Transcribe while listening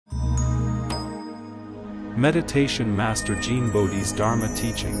Meditation Master JinBodhi's Dharma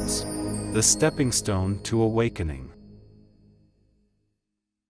teachings. The Stepping Stone to Awakening.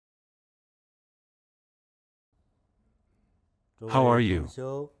 How are you?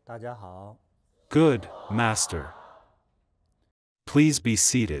 Good, Master. Please be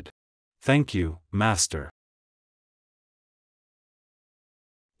seated. Thank you, Master.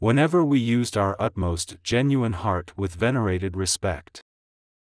 Whenever we used our utmost genuine heart with venerated respect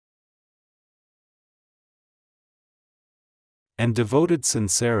and devoted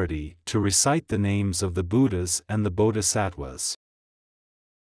sincerity to recite the names of the Buddhas and the Bodhisattvas,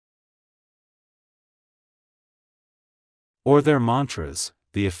 or their mantras,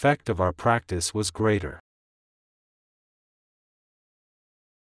 the effect of our practice was greater.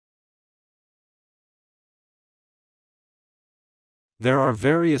 There are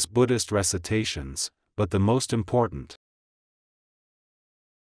various Buddhist recitations, but the most important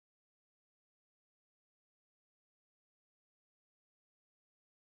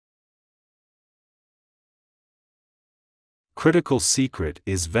critical secret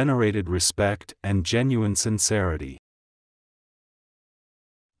is venerated respect and genuine sincerity.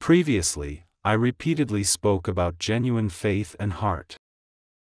 Previously, I repeatedly spoke about genuine faith and heart.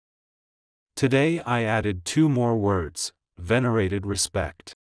 Today I added two more words: venerated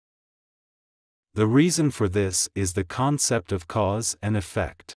respect. The reason for this is the concept of cause and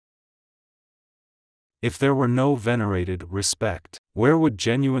effect. If there were no venerated respect, where would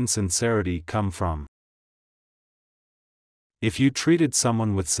genuine sincerity come from? If you treated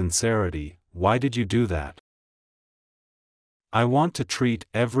someone with sincerity, why did you do that? I want to treat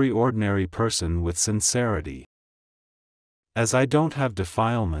every ordinary person with sincerity, as I don't have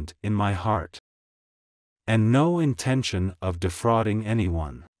defilement in my heart, and no intention of defrauding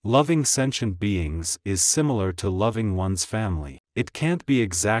anyone. Loving sentient beings is similar to loving one's family. It can't be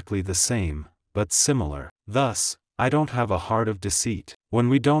exactly the same, but similar. Thus, I don't have a heart of deceit. When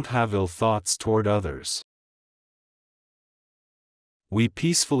we don't have ill thoughts toward others, we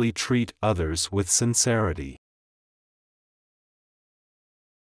peacefully treat others with sincerity.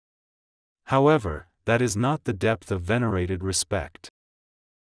 However, that is not the depth of venerated respect.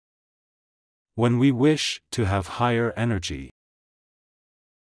 When we wish to have higher energy,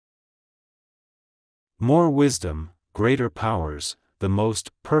 more wisdom, greater powers, the most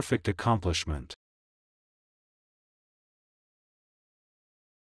perfect accomplishment,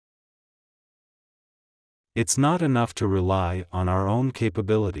 it's not enough to rely on our own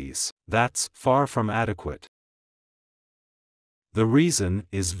capabilities. That's far from adequate. The reason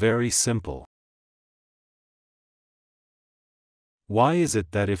is very simple. Why is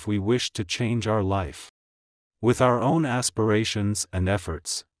it that if we wish to change our life with our own aspirations and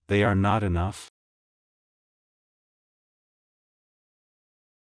efforts, they are not enough?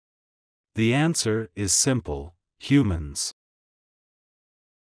 The answer is simple: humans.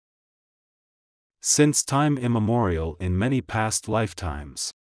 Since time immemorial, in many past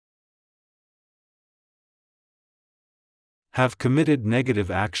lifetimes, have committed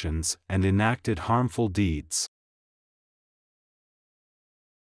negative actions and enacted harmful deeds.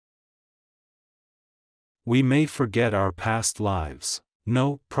 We may forget our past lives.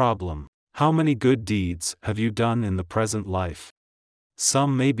 No problem. How many good deeds have you done in the present life?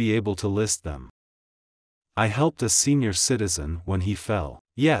 Some may be able to list them. I helped a senior citizen when he fell.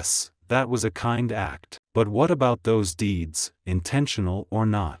 Yes, that was a kind act. But what about those deeds, intentional or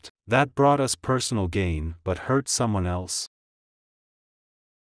not, that brought us personal gain but hurt someone else?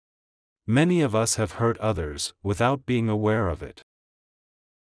 Many of us have hurt others without being aware of it.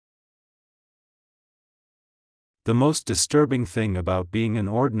 The most disturbing thing about being an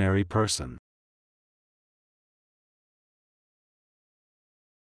ordinary person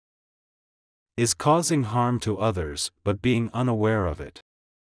is causing harm to others but being unaware of it.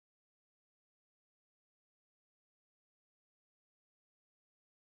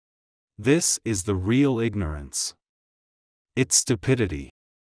 This is the real ignorance. It's stupidity.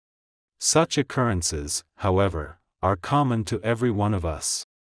 Such occurrences, however, are common to every one of us.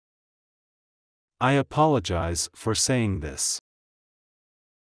 I apologize for saying this.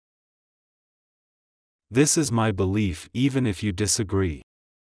 This is my belief, even if you disagree.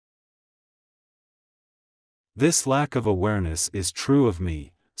 This lack of awareness is true of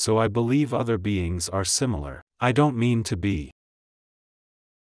me, so I believe other beings are similar. I don't mean to be.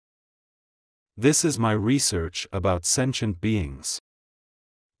 This is my research about sentient beings.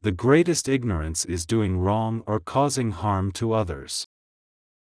 The greatest ignorance is doing wrong or causing harm to others,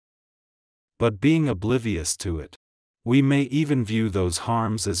 but being oblivious to it. We may even view those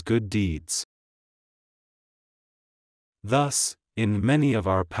harms as good deeds. Thus, in many of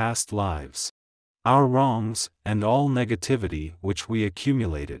our past lives, our wrongs, and all negativity which we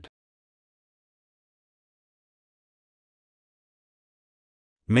accumulated.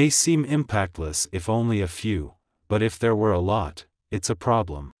 May seem impactless if only a few, but if there were a lot, it's a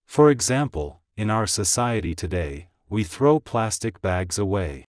problem. For example, in our society today, we throw plastic bags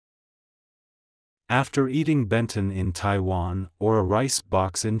away. After eating benten in Taiwan or a rice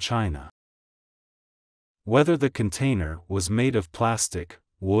box in China. Whether the container was made of plastic,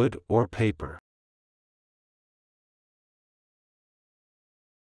 wood, or paper.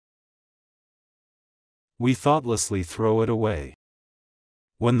 We thoughtlessly throw it away.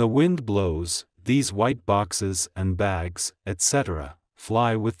 When the wind blows, these white boxes and bags, etc.,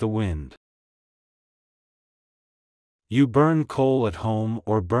 fly with the wind. You burn coal at home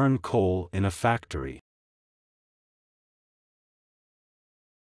or burn coal in a factory.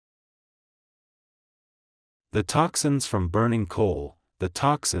 The toxins from burning coal, the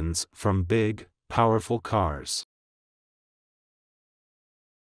toxins from big, powerful cars.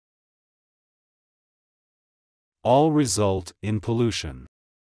 All result in pollution.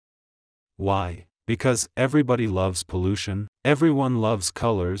 Why? Because everybody loves pollution, everyone loves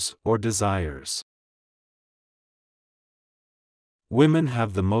colors or desires. Women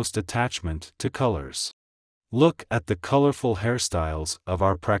have the most attachment to colors. Look at the colorful hairstyles of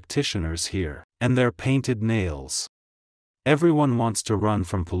our practitioners here, and their painted nails. Everyone wants to run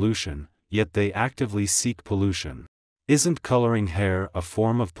from pollution, yet they actively seek pollution. Isn't coloring hair a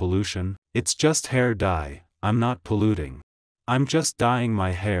form of pollution? It's just hair dye, I'm not polluting. I'm just dyeing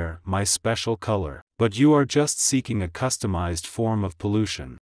my hair my special color, but you are just seeking a customized form of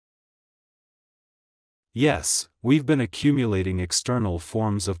pollution. Yes, we've been accumulating external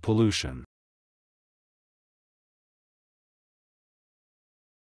forms of pollution.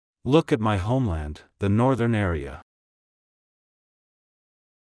 Look at my homeland, the northern area.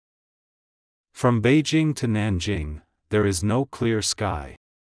 From Beijing to Nanjing, there is no clear sky.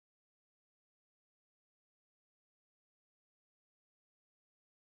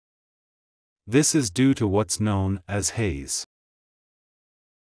 This is due to what's known as haze.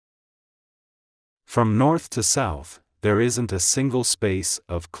 From north to south, there isn't a single space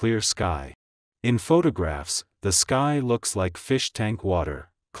of clear sky. In photographs, the sky looks like fish tank water,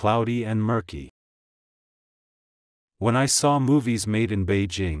 cloudy and murky. When I saw movies made in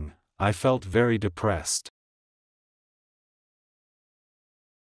Beijing, I felt very depressed.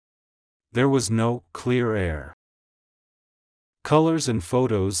 There was no clear air. Colors in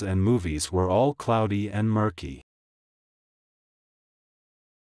photos and movies were all cloudy and murky.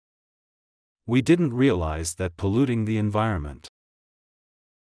 We didn't realize that polluting the environment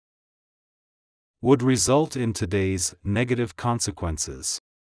would result in today's negative consequences.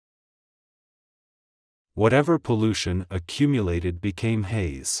 Whatever pollution accumulated became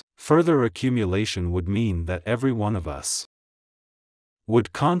haze. Further accumulation would mean that every one of us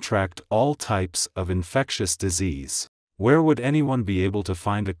would contract all types of infectious disease. Where would anyone be able to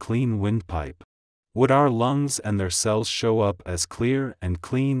find a clean windpipe? Would our lungs and their cells show up as clear and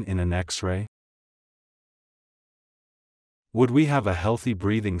clean in an X-ray? Would we have a healthy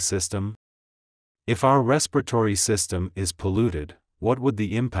breathing system? If our respiratory system is polluted, what would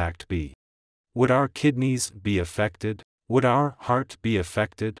the impact be? Would our kidneys be affected? Would our heart be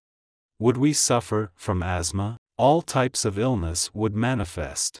affected? Would we suffer from asthma? All types of illness would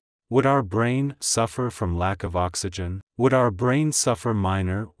manifest. Would our brain suffer from lack of oxygen? Would our brain suffer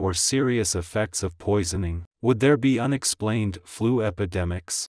minor or serious effects of poisoning? Would there be unexplained flu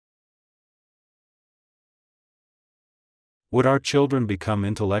epidemics? Would our children become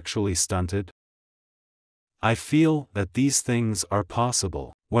intellectually stunted? I feel that these things are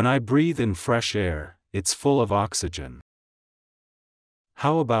possible. When I breathe in fresh air, it's full of oxygen.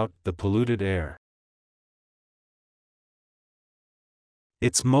 How about the polluted air?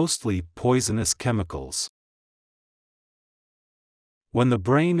 It's mostly poisonous chemicals. When the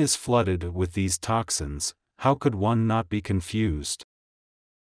brain is flooded with these toxins, how could one not be confused?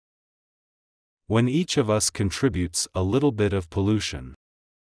 When each of us contributes a little bit of pollution,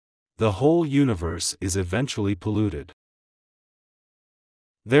 the whole universe is eventually polluted.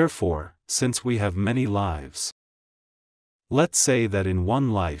 Therefore, since we have many lives, let's say that in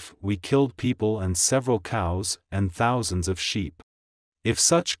one life we killed people and several cows and thousands of sheep. If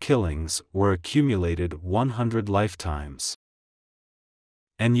such killings were accumulated 100 lifetimes,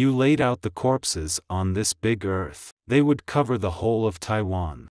 and you laid out the corpses on this big earth, they would cover the whole of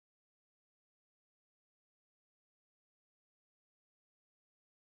Taiwan.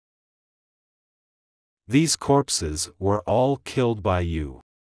 These corpses were all killed by you.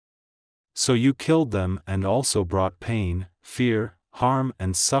 So you killed them and also brought pain, fear, harm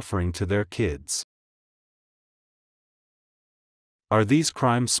and suffering to their kids. Are these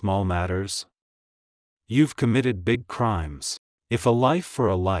crimes small matters? You've committed big crimes. If a life for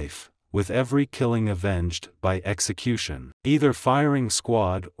a life, with every killing avenged by execution, either firing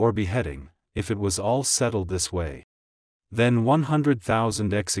squad or beheading, if it was all settled this way, then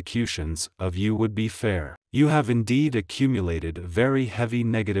 100,000 executions of you would be fair. You have indeed accumulated very heavy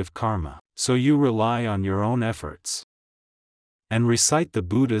negative karma, so you rely on your own efforts. And recite the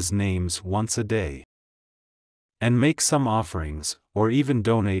Buddha's names once a day. And make some offerings, or even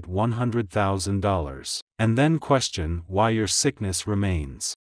donate $100,000, and then question why your sickness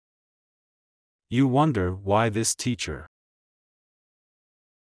remains. You wonder why this teacher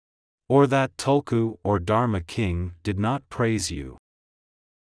or that tulku or dharma king did not praise you.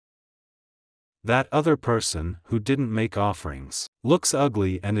 That other person who didn't make offerings looks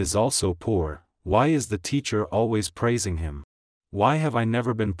ugly and is also poor. Why is the teacher always praising him? Why have I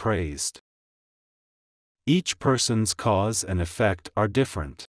never been praised? Each person's cause and effect are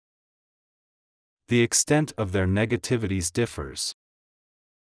different. The extent of their negativities differs.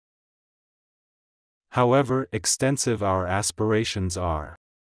 However extensive our aspirations are,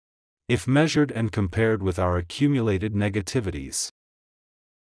 if measured and compared with our accumulated negativities,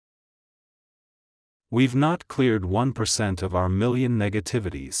 we've not cleared 1% of our million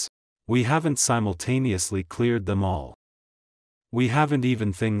negativities. We haven't simultaneously cleared them all. We haven't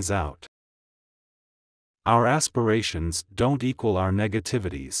evened things out. Our aspirations don't equal our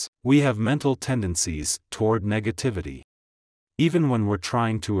negativities. We have mental tendencies toward negativity. Even when we're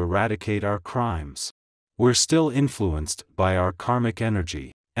trying to eradicate our crimes, we're still influenced by our karmic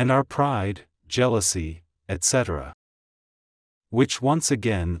energy, and our pride, jealousy, etc., which once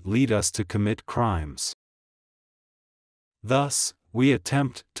again lead us to commit crimes. Thus, we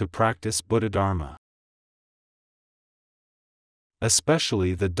attempt to practice Buddhadharma,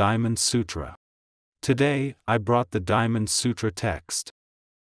 especially the Diamond Sutra. Today, I brought the Diamond Sutra text.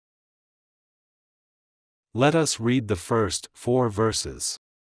 Let us read the first 4 verses.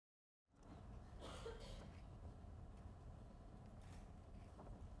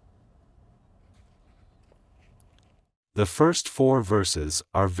 The first 4 verses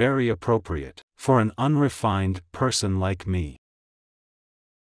are very appropriate for an unrefined person like me.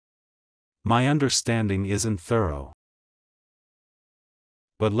 My understanding isn't thorough,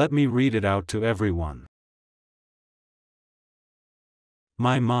 but let me read it out to everyone.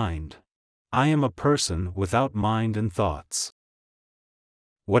 My mind. I am a person without mind and thoughts.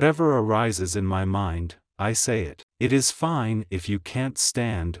 Whatever arises in my mind, I say it. It is fine if you can't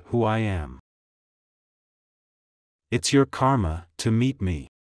stand who I am. It's your karma to meet me.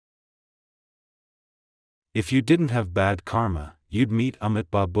 If you didn't have bad karma, you'd meet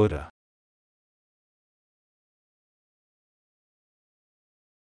Amitabha Buddha.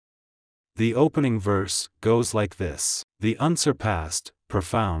 The opening verse goes like this: the unsurpassed,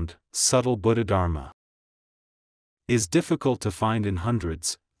 profound, subtle Buddhadharma is difficult to find in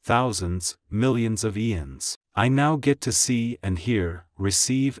hundreds, thousands, millions of eons. I now get to see and hear,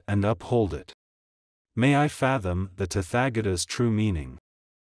 receive and uphold it. May I fathom the Tathagata's true meaning.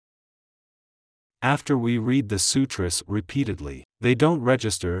 After we read the sutras repeatedly, they don't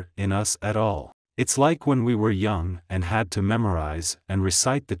register in us at all. It's like when we were young and had to memorize and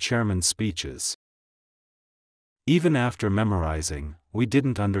recite the chairman's speeches. Even after memorizing, we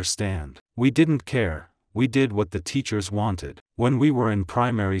didn't understand. We didn't care. We did what the teachers wanted. When we were in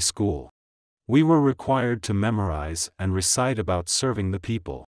primary school, we were required to memorize and recite about serving the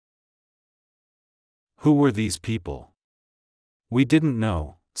people. Who were these people? We didn't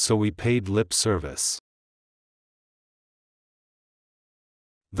know, so we paid lip service.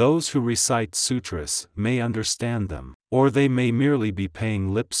 Those who recite sutras may understand them, or they may merely be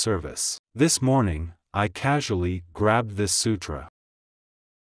paying lip service. This morning, I casually grabbed this sutra.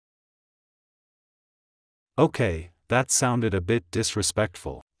 Okay, that sounded a bit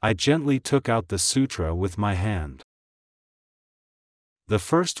disrespectful. I gently took out the sutra with my hand. The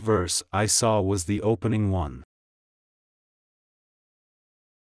first verse I saw was the opening one.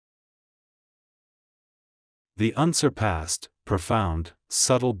 The unsurpassed, profound,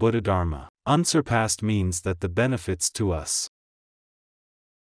 subtle Buddhadharma. Unsurpassed means that the benefits to us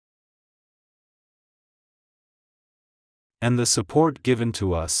and the support given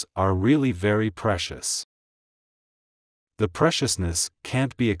to us are really very precious. The preciousness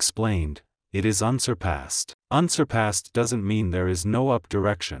can't be explained, it is unsurpassed. Unsurpassed doesn't mean there is no up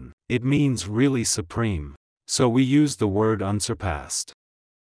direction, it means really supreme. So we use the word unsurpassed.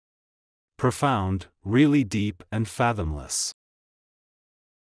 Profound, really deep and fathomless.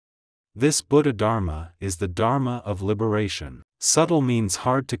 This Buddhadharma is the Dharma of liberation. Subtle means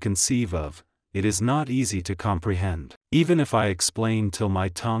hard to conceive of, it is not easy to comprehend. Even if I explain till my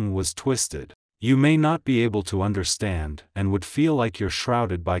tongue was twisted, you may not be able to understand and would feel like you're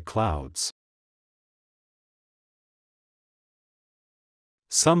shrouded by clouds.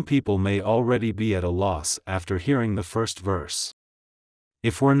 Some people may already be at a loss after hearing the first verse.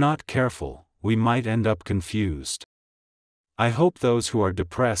 If we're not careful, we might end up confused. I hope those who are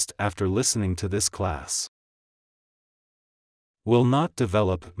depressed after listening to this class will not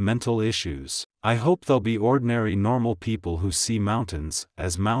develop mental issues. I hope they'll be ordinary normal people who see mountains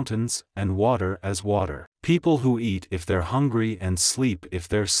as mountains and water as water. People who eat if they're hungry and sleep if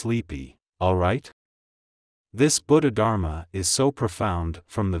they're sleepy, alright? This Buddhadharma is so profound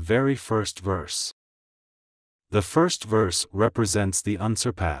from the very first verse. The first verse represents the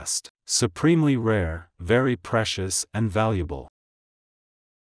unsurpassed, supremely rare, very precious and valuable.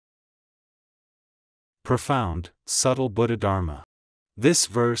 Profound, subtle Buddhadharma. This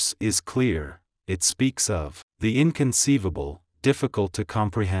verse is clear, it speaks of the inconceivable, difficult to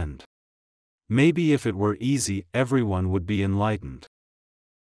comprehend. Maybe if it were easy, everyone would be enlightened.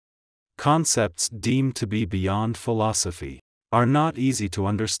 Concepts deemed to be beyond philosophy are not easy to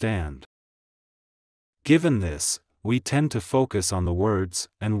understand. Given this, we tend to focus on the words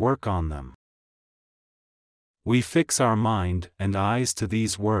and work on them. We fix our mind and eyes to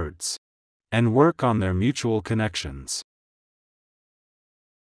these words and work on their mutual connections.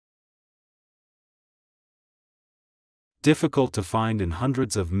 Difficult to find in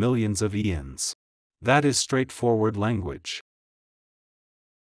hundreds of millions of eons. That is straightforward language.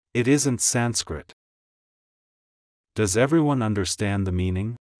 It isn't Sanskrit. Does everyone understand the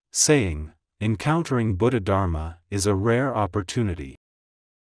meaning? Saying, encountering Buddhadharma is a rare opportunity.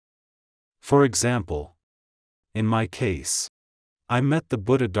 For example, in my case, I met the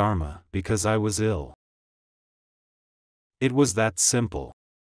Buddhadharma because I was ill. It was that simple.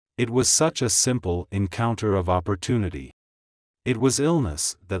 It was such a simple encounter of opportunity. It was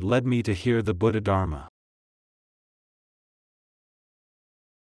illness that led me to hear the Buddhadharma.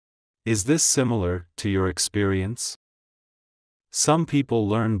 Is this similar to your experience? Some people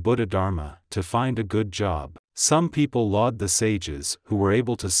learn Buddhadharma to find a good job. Some people laud the sages who were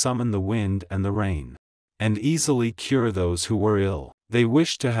able to summon the wind and the rain, and easily cure those who were ill. They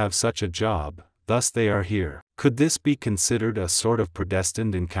wish to have such a job, thus they are here. Could this be considered a sort of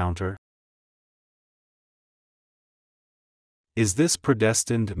predestined encounter? Is this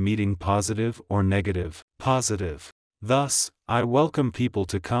predestined meeting positive or negative? Positive. Thus, I welcome people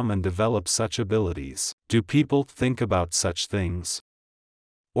to come and develop such abilities. Do people think about such things?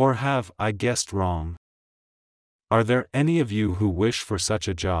 Or have I guessed wrong? Are there any of you who wish for such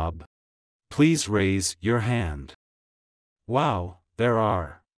a job? Please raise your hand. Wow, there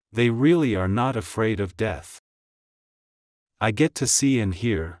are. They really are not afraid of death. I get to see and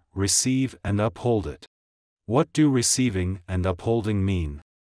hear, receive and uphold it. What do receiving and upholding mean?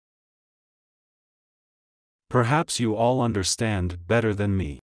 Perhaps you all understand better than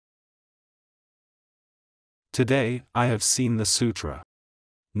me. Today, I have seen the sutra.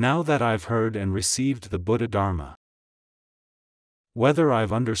 Now that I've heard and received the Buddhadharma, whether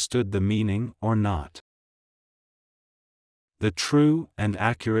I've understood the meaning or not, the true and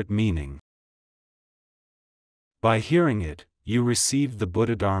accurate meaning, by hearing it, you received the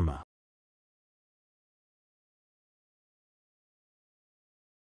Buddhadharma.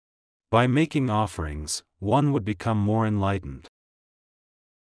 By making offerings, one would become more enlightened.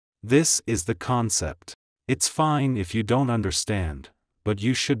 This is the concept. It's fine if you don't understand, but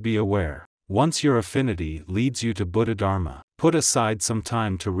you should be aware. Once your affinity leads you to Buddhadharma, put aside some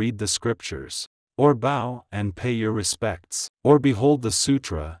time to read the scriptures, or bow and pay your respects, or behold the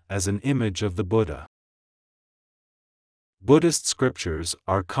sutra as an image of the Buddha. Buddhist scriptures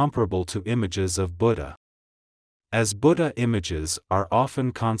are comparable to images of Buddha, as Buddha images are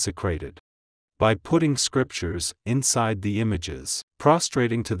often consecrated. By putting scriptures inside the images,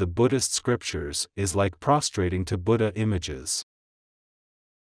 prostrating to the Buddhist scriptures is like prostrating to Buddha images.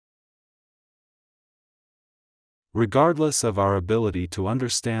 Regardless of our ability to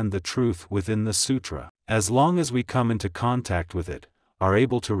understand the truth within the sutra, as long as we come into contact with it, are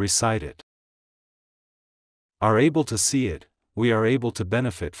able to recite it, are able to see it, we are able to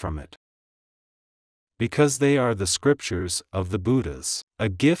benefit from it. Because they are the scriptures of the Buddhas, a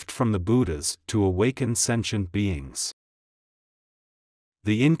gift from the Buddhas to awaken sentient beings.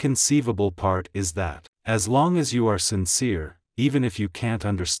 The inconceivable part is that, as long as you are sincere, even if you can't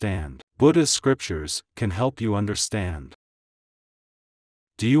understand, Buddha's scriptures can help you understand.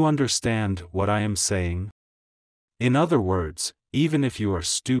 Do you understand what I am saying? In other words, even if you are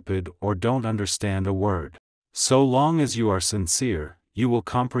stupid or don't understand a word, so long as you are sincere, you will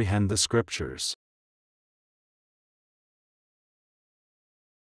comprehend the scriptures.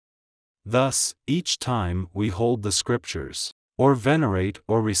 Thus, each time we hold the scriptures, or venerate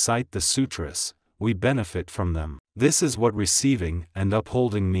or recite the sutras, we benefit from them. This is what receiving and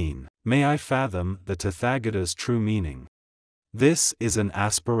upholding mean. May I fathom the Tathagata's true meaning. This is an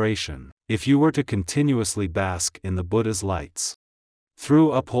aspiration. If you were to continuously bask in the Buddha's lights,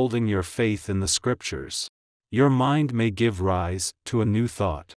 through upholding your faith in the scriptures, your mind may give rise to a new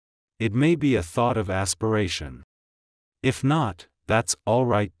thought. It may be a thought of aspiration. If not, that's all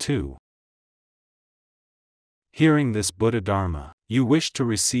right too. Hearing this Buddhadharma, you wish to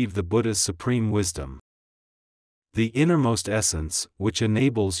receive the Buddha's supreme wisdom, the innermost essence which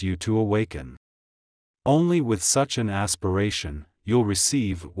enables you to awaken. Only with such an aspiration, you'll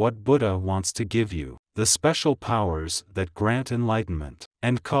receive what Buddha wants to give you, the special powers that grant enlightenment,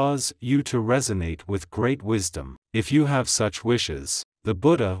 and cause you to resonate with great wisdom. If you have such wishes, the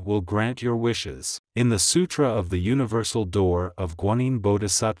Buddha will grant your wishes. In the Sutra of the Universal Door of Guanyin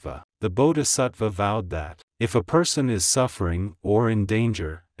Bodhisattva, the Bodhisattva vowed that, if a person is suffering or in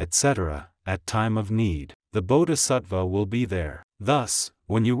danger, etc., at time of need, the Bodhisattva will be there. Thus,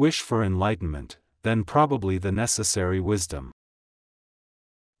 when you wish for enlightenment, then probably the necessary wisdom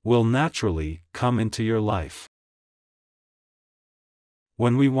will naturally come into your life.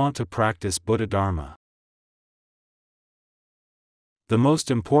 When we want to practice Buddhadharma, the most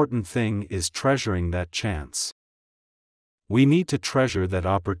important thing is treasuring that chance. We need to treasure that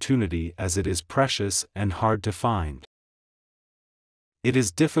opportunity as it is precious and hard to find. It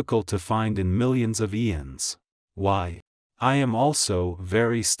is difficult to find in millions of eons. Why? I am also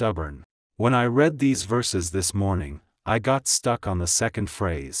very stubborn. When I read these verses this morning, I got stuck on the second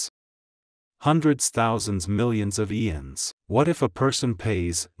phrase. Hundreds, thousands, millions of eons. What if a person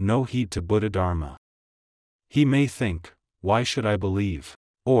pays no heed to Buddhadharma? He may think, why should I believe?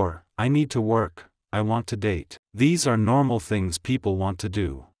 Or, I need to work, I want to date. These are normal things people want to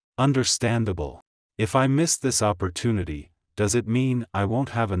do. Understandable. If I miss this opportunity, does it mean I won't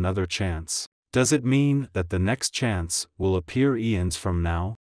have another chance? Does it mean that the next chance will appear eons from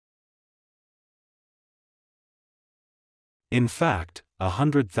now? In fact,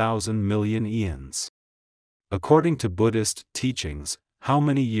 100,000 million eons. According to Buddhist teachings, how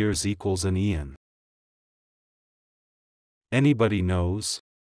many years equals an eon? Anybody knows?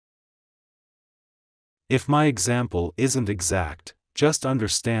 If my example isn't exact, just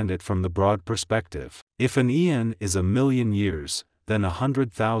understand it from the broad perspective. If an eon is 1,000,000 years, then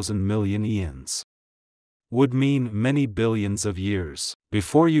 100,000 million eons would mean many billions of years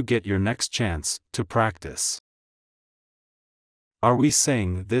before you get your next chance to practice. Are we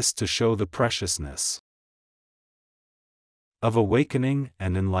saying this to show the preciousness of awakening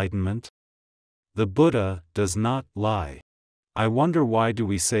and enlightenment? The Buddha does not lie. I wonder why do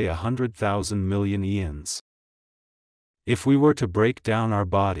we say 100,000 million eons? If we were to break down our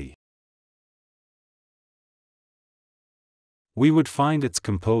body, we would find it's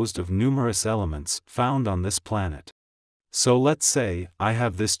composed of numerous elements found on this planet. So let's say I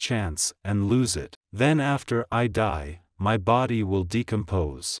have this chance and lose it. Then after I die, my body will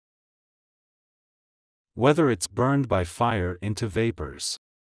decompose. Whether it's burned by fire into vapors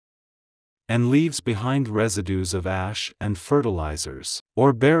and leaves behind residues of ash and fertilizers,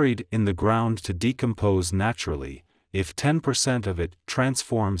 or buried in the ground to decompose naturally, if 10% of it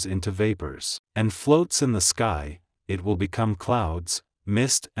transforms into vapors and floats in the sky, it will become clouds,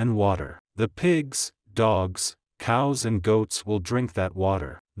 mist and water. The pigs, dogs, cows and goats will drink that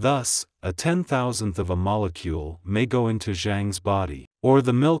water. Thus, a 10,000th of a molecule may go into Zhang's body, or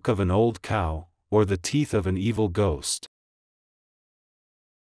the milk of an old cow, or the teeth of an evil ghost,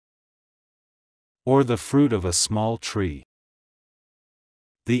 or the fruit of a small tree.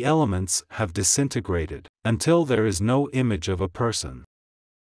 The elements have disintegrated, until there is no image of a person.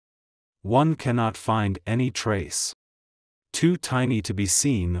 One cannot find any trace. Too tiny to be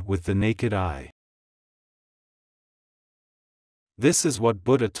seen with the naked eye. This is what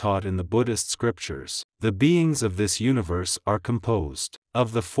Buddha taught in the Buddhist scriptures. The beings of this universe are composed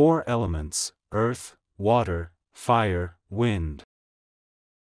of the four elements: earth, water, fire, wind.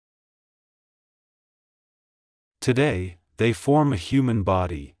 Today, they form a human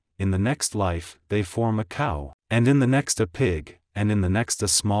body, in the next life they form a cow, and in the next a pig, and in the next a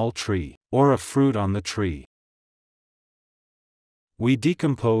small tree, or a fruit on the tree. We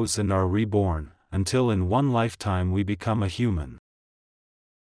decompose and are reborn, until in one lifetime we become a human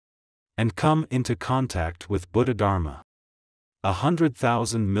and come into contact with Buddhadharma.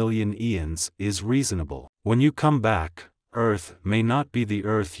 100,000 million eons is reasonable. When you come back, Earth may not be the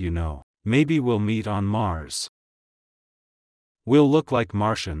Earth you know. Maybe we'll meet on Mars. We'll look like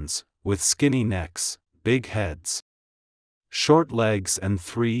Martians, with skinny necks, big heads, short legs and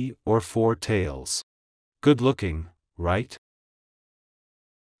 3 or 4 tails. Good looking, right?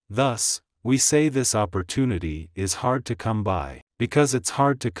 Thus, we say this opportunity is hard to come by. Because it's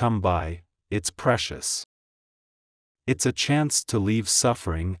hard to come by, it's precious. It's a chance to leave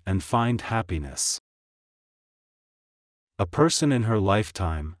suffering and find happiness. A person in her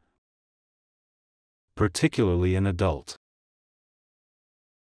lifetime, particularly an adult.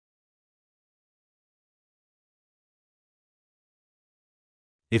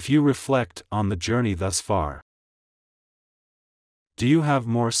 If you reflect on the journey thus far, do you have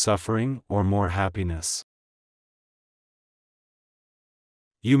more suffering or more happiness?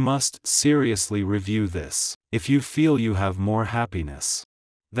 You must seriously review this. If you feel you have more happiness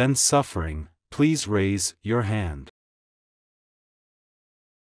than suffering, please raise your hand.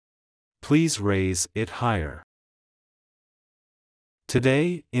 Please raise it higher.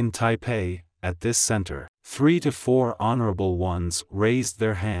 Today, in Taipei, at this center, 3 to 4 honorable ones raised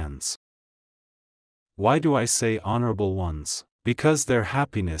their hands. Why do I say honorable ones? Because their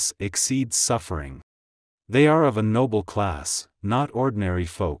happiness exceeds suffering. They are of a noble class, not ordinary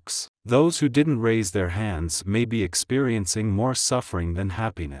folks. Those who didn't raise their hands may be experiencing more suffering than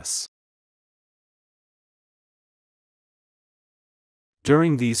happiness.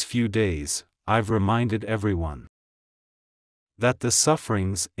 During these few days, I've reminded everyone that the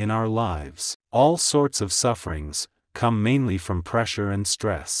sufferings in our lives, all sorts of sufferings, come mainly from pressure and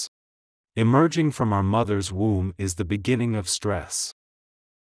stress. Emerging from our mother's womb is the beginning of stress.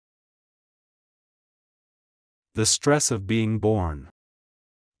 The stress of being born.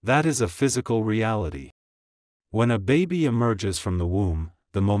 That is a physical reality. When a baby emerges from the womb,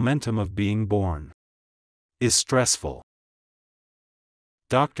 the momentum of being born is stressful.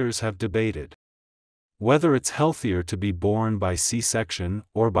 Doctors have debated whether it's healthier to be born by C-section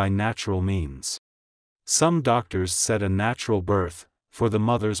or by natural means. Some doctors said a natural birth, for the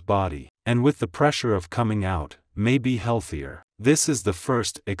mother's body, and with the pressure of coming out, may be healthier. This is the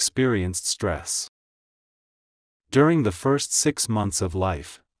first experienced stress. During the first 6 months of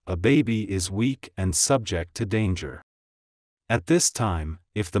life, a baby is weak and subject to danger. At this time,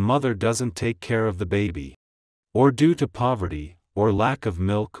 if the mother doesn't take care of the baby, or due to poverty, or lack of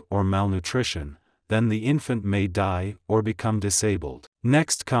milk or malnutrition, then the infant may die or become disabled.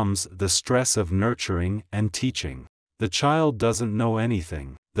 Next comes the stress of nurturing and teaching. The child doesn't know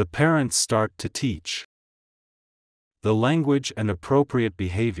anything. The parents start to teach the language and appropriate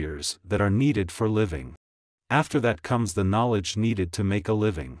behaviors that are needed for living. After that comes the knowledge needed to make a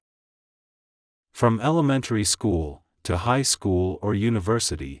living. From elementary school, to high school or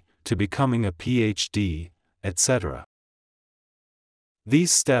university, to becoming a PhD, etc.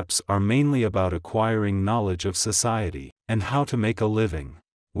 These steps are mainly about acquiring knowledge of society, and how to make a living.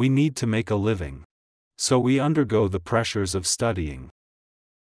 We need to make a living. So we undergo the pressures of studying.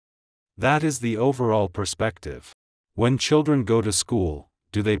 That is the overall perspective. When children go to school,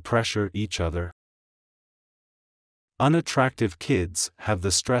 do they pressure each other? Unattractive kids have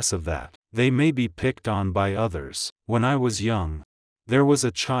the stress of that. They may be picked on by others. When I was young, there was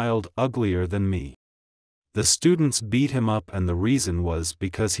a child uglier than me. The students beat him up, and the reason was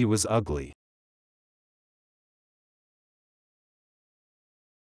because he was ugly.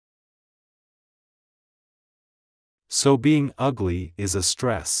 So being ugly is a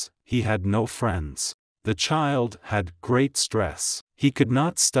stress. He had no friends. The child had great stress. He could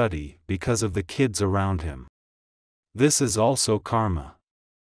not study because of the kids around him. This is also karma.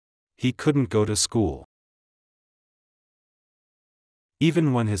 He couldn't go to school.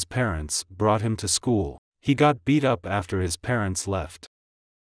 Even when his parents brought him to school, he got beat up after his parents left.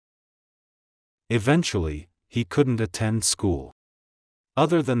 Eventually, he couldn't attend school,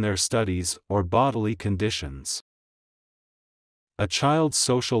 other than their studies or bodily conditions. A child's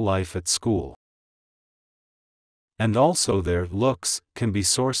social life at school, and also their looks, can be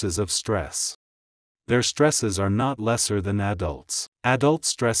sources of stress. Their stresses are not lesser than adults. Adult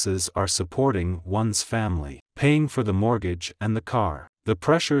stresses are supporting one's family, paying for the mortgage and the car. The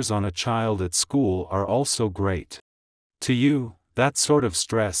pressures on a child at school are also great. To you, that sort of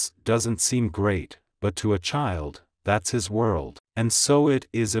stress doesn't seem great, but to a child, that's his world, and so it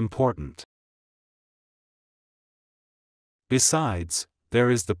is important. Besides, there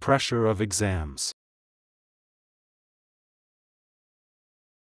is the pressure of exams.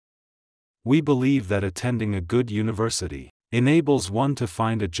 We believe that attending a good university enables one to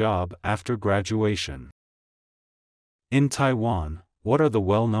find a job after graduation. In Taiwan, what are the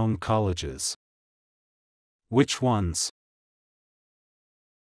well-known colleges? Which ones?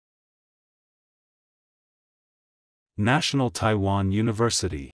 National Taiwan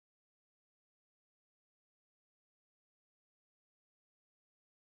University.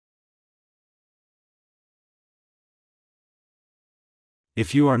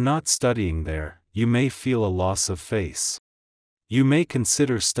 If you are not studying there, you may feel a loss of face. You may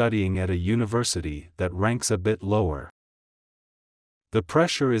consider studying at a university that ranks a bit lower. The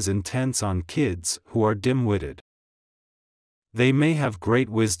pressure is intense on kids who are dim-witted. They may have great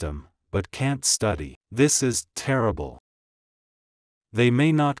wisdom, but can't study. This is terrible. They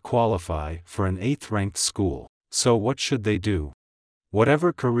may not qualify for an 8th-ranked school. So what should they do?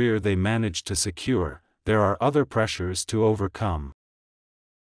 Whatever career they manage to secure, there are other pressures to overcome,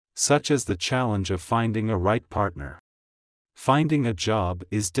 such as the challenge of finding a right partner. Finding a job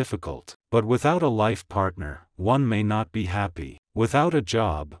is difficult, but without a life partner, one may not be happy. Without a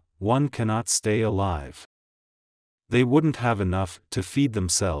job, one cannot stay alive. They wouldn't have enough to feed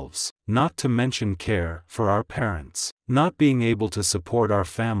themselves, not to mention care for our parents. Not being able to support our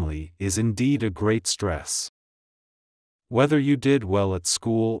family is indeed a great stress. Whether you did well at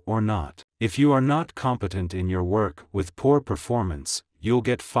school or not, if you are not competent in your work with poor performance, you'll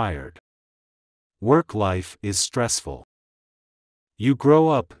get fired. Work life is stressful. You grow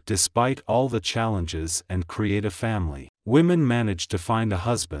up despite all the challenges and create a family. Women manage to find a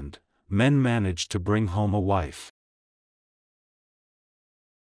husband, men manage to bring home a wife.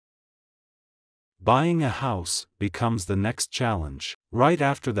 Buying a house becomes the next challenge. Right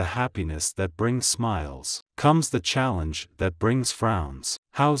after the happiness that brings smiles, comes the challenge that brings frowns.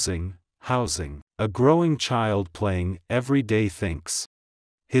 Housing. A growing child playing every day thinks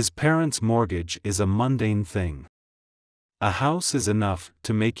his parents' mortgage is a mundane thing. A house is enough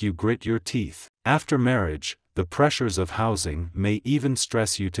to make you grit your teeth. After marriage, the pressures of housing may even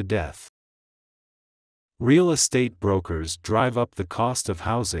stress you to death. Real estate brokers drive up the cost of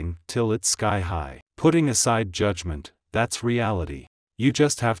housing till it's sky high. Putting aside judgment, that's reality. You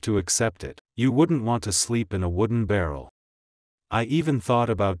just have to accept it. You wouldn't want to sleep in a wooden barrel. I even thought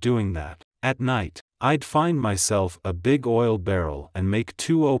about doing that. At night, I'd find myself a big oil barrel and make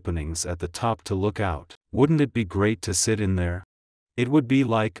 2 openings at the top to look out. Wouldn't it be great to sit in there? It would be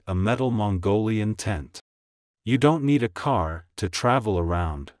like a metal Mongolian tent. You don't need a car to travel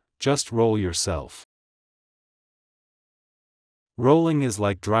around, just roll yourself. Rolling is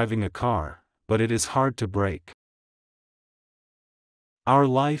like driving a car, but it is hard to brake. Our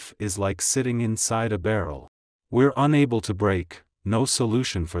life is like sitting inside a barrel. We're unable to brake, no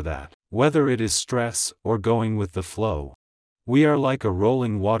solution for that. Whether it is stress or going with the flow, we are like a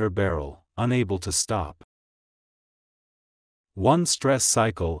rolling water barrel, unable to stop. One stress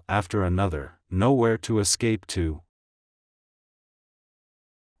cycle after another, nowhere to escape to.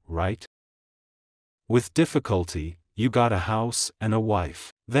 Right? With difficulty, you got a house and a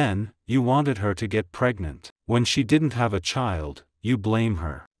wife. Then, you wanted her to get pregnant. When she didn't have a child, you blame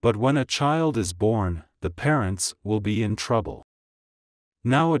her. But when a child is born, the parents will be in trouble.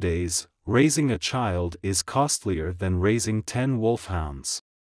 Nowadays, raising a child is costlier than raising 10 wolfhounds.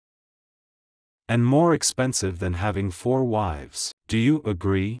 And more expensive than having 4 wives. Do you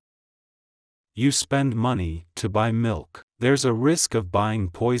agree? You spend money to buy milk. There's a risk of buying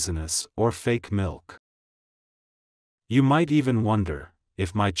poisonous or fake milk. You might even wonder,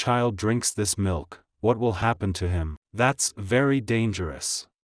 if my child drinks this milk, what will happen to him? That's very dangerous.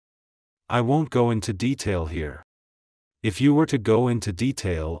 I won't go into detail here. If you were to go into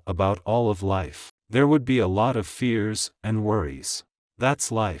detail about all of life, there would be a lot of fears and worries.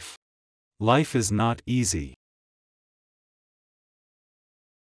 That's life. Life is not easy.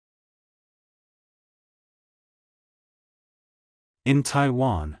 In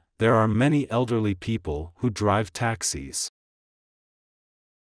Taiwan, there are many elderly people who drive taxis.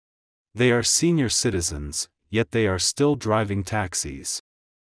 They are senior citizens, yet they are still driving taxis.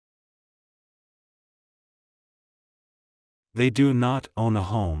 They do not own a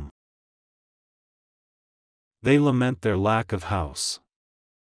home. They lament their lack of house.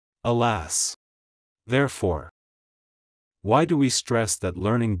 Alas! Therefore, why do we stress that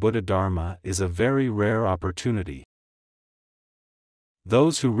learning Buddhadharma is a very rare opportunity?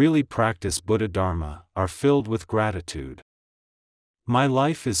 Those who really practice Buddhadharma are filled with gratitude. My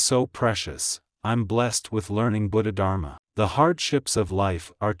life is so precious, I'm blessed with learning Buddhadharma. The hardships of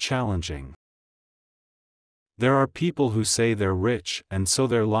life are challenging. There are people who say they're rich and so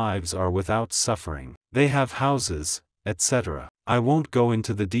their lives are without suffering. They have houses, etc. I won't go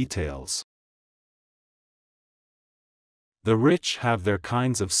into the details. The rich have their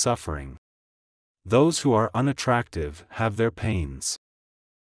kinds of suffering. Those who are unattractive have their pains.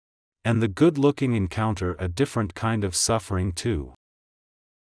 And the good-looking encounter a different kind of suffering too.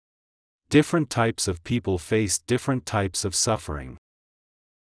 Different types of people face different types of suffering.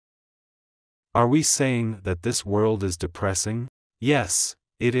 Are we saying that this world is depressing? Yes,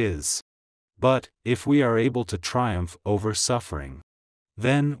 it is. But, if we are able to triumph over suffering,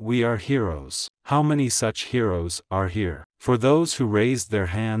 then we are heroes. How many such heroes are here? For those who raised their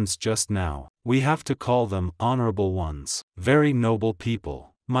hands just now, we have to call them honorable ones, very noble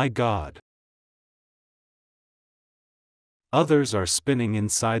people, my God. Others are spinning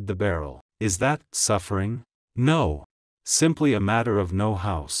inside the barrel. Is that suffering? No. Simply a matter of no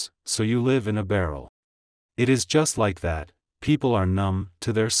house, so you live in a barrel. It is just like that. People are numb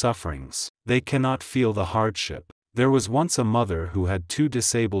to their sufferings. They cannot feel the hardship. There was once a mother who had 2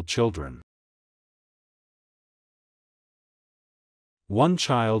 disabled children. One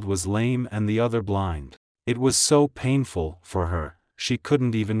child was lame and the other blind. It was so painful for her, she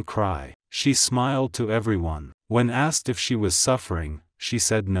couldn't even cry. She smiled to everyone. When asked if she was suffering, she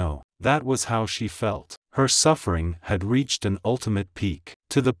said no. That was how she felt. Her suffering had reached an ultimate peak,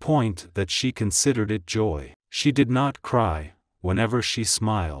 to the point that she considered it joy. She did not cry. Whenever she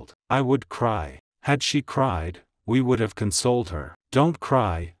smiled, I would cry. Had she cried, we would have consoled her. Don't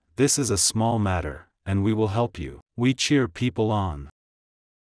cry, this is a small matter, and we will help you. We cheer people on.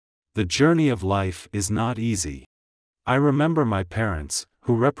 The journey of life is not easy. I remember my parents,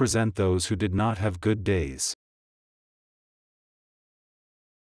 who represent those who did not have good days,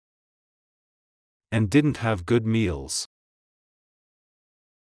 and didn't have good meals.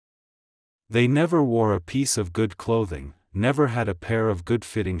 They never wore a piece of good clothing, never had a pair of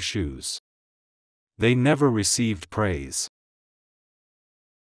good-fitting shoes. They never received praise.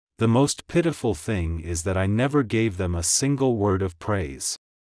 The most pitiful thing is that I never gave them a single word of praise.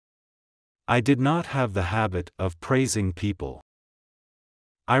 I did not have the habit of praising people.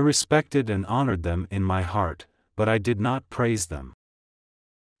 I respected and honored them in my heart, but I did not praise them.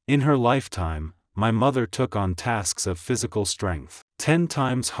 In her lifetime, my mother took on tasks of physical strength, 10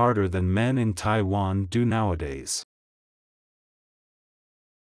 times harder than men in Taiwan do nowadays.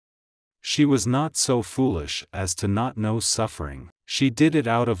 She was not so foolish as to not know suffering. She did it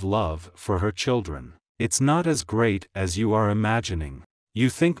out of love for her children. It's not as great as you are imagining. You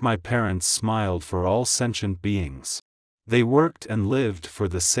think my parents smiled for all sentient beings. They worked and lived for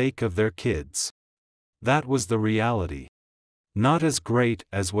the sake of their kids. That was the reality. Not as great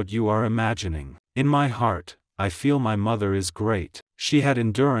as what you are imagining. In my heart, I feel my mother is great. She had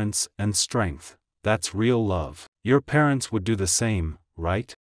endurance and strength. That's real love. Your parents would do the same,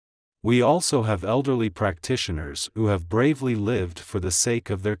 right? We also have elderly practitioners who have bravely lived for the sake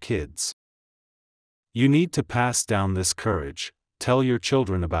of their kids. You need to pass down this courage. Tell your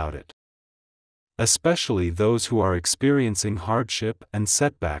children about it. Especially those who are experiencing hardship and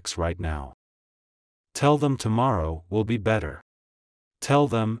setbacks right now. Tell them tomorrow will be better. Tell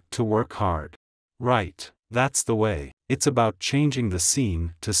them to work hard. Right, that's the way. It's about changing the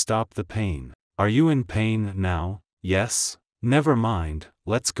scene to stop the pain. Are you in pain now? Yes? Never mind,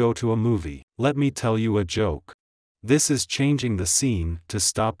 let's go to a movie. Let me tell you a joke. This is changing the scene to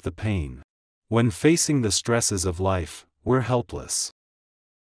stop the pain. When facing the stresses of life, we're helpless.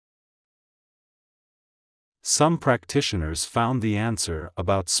 Some practitioners found the answer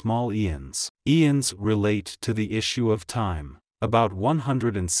about small eons. Eons relate to the issue of time. About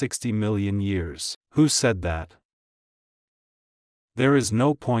 160 million years. Who said that? There is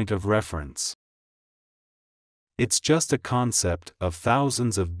no point of reference. It's just a concept of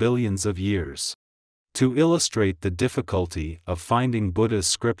thousands of billions of years. To illustrate the difficulty of finding Buddha's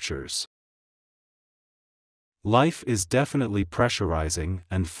scriptures. Life is definitely pressurizing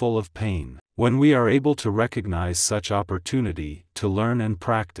and full of pain. When we are able to recognize such opportunity to learn and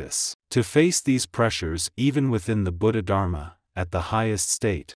practice, to face these pressures even within the Buddhadharma, at the highest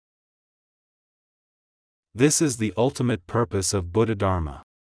state. This is the ultimate purpose of Buddhadharma.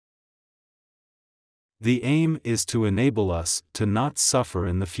 The aim is to enable us to not suffer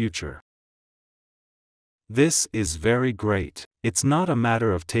in the future. This is very great. It's not a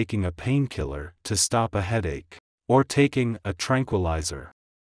matter of taking a painkiller to stop a headache, or taking a tranquilizer,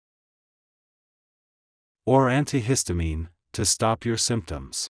 or antihistamine to stop your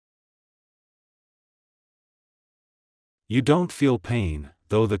symptoms. You don't feel pain,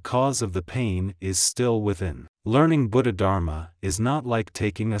 though the cause of the pain is still within. Learning Buddhadharma is not like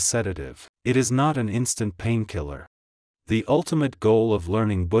taking a sedative. It is not an instant painkiller. The ultimate goal of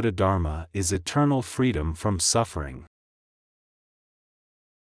learning Buddhadharma is eternal freedom from suffering.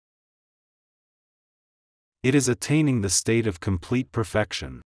 It is attaining the state of complete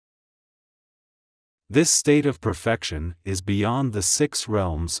perfection. This state of perfection is beyond the 6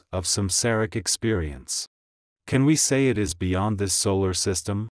 realms of samsaric experience. Can we say it is beyond this solar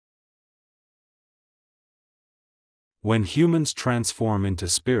system? When humans transform into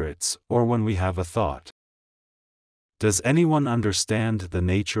spirits or when we have a thought. Does anyone understand the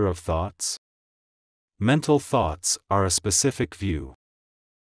nature of thoughts? Mental thoughts are a specific view.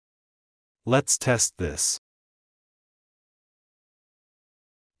 Let's test this.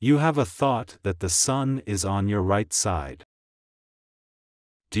 You have a thought that the sun is on your right side.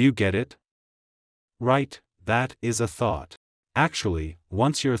 Do you get it? Right, that is a thought. Actually,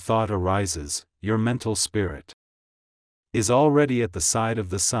 once your thought arises, your mental spirit is already at the side of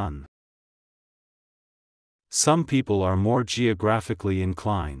the sun. Some people are more geographically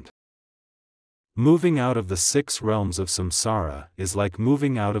inclined. Moving out of the 6 realms of samsara is like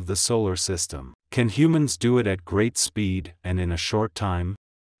moving out of the solar system. Can humans do it at great speed and in a short time?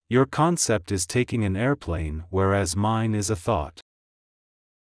 Your concept is taking an airplane, whereas mine is a thought.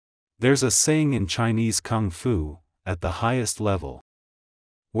 There's a saying in Chinese Kung Fu, at the highest level.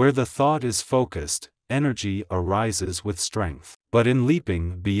 Where the thought is focused, energy arises with strength. But in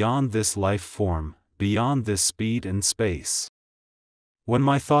leaping beyond this life form, beyond this speed and space, when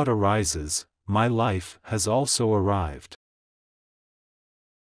my thought arises, my life has also arrived.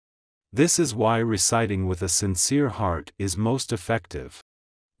 This is why reciting with a sincere heart is most effective.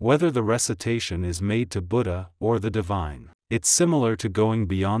 Whether the recitation is made to Buddha or the divine, it's similar to going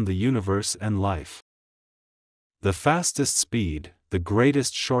beyond the universe and life. The fastest speed, the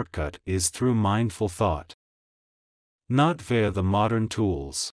greatest shortcut is through mindful thought, not via the modern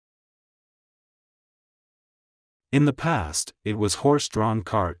tools. In the past, it was horse-drawn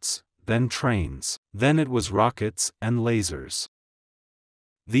carts, then trains, then it was rockets and lasers.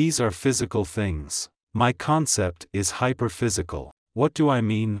 These are physical things. My concept is hyperphysical. What do I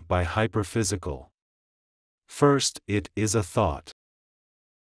mean by hyperphysical? First, it is a thought.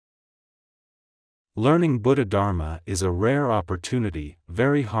 Learning Buddhadharma is a rare opportunity,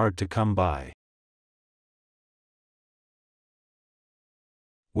 very hard to come by.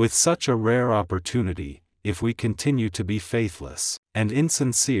 With such a rare opportunity, if we continue to be faithless and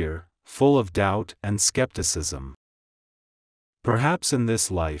insincere, full of doubt and skepticism, perhaps in this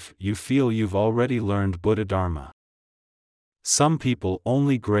life you feel you've already learned Buddhadharma. Some people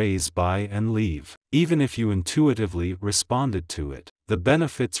only graze by and leave. Even if you intuitively responded to it, the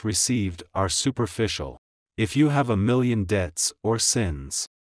benefits received are superficial. If you have 1,000,000 debts or sins,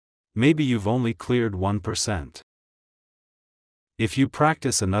 maybe you've only cleared 1%. If you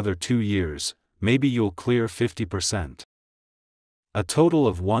practice another 2 years, maybe you'll clear 50%. A total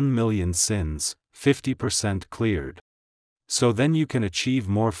of 1,000,000 sins, 50% cleared. So then you can achieve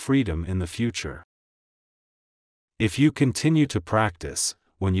more freedom in the future. If you continue to practice,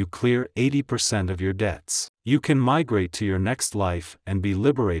 when you clear 80% of your debts, you can migrate to your next life and be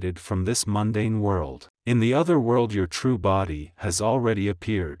liberated from this mundane world. In the other world your true body has already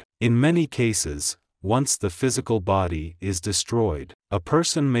appeared. In many cases, once the physical body is destroyed, a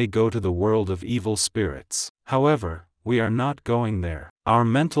person may go to the world of evil spirits. However, we are not going there. Our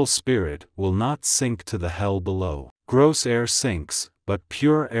mental spirit will not sink to the hell below. Gross air sinks, but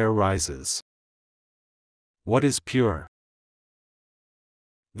pure air rises. What is pure?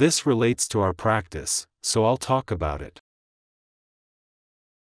 This relates to our practice, so I'll talk about it.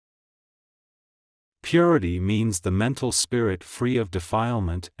 Purity means the mental spirit free of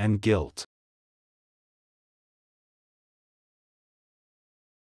defilement and guilt.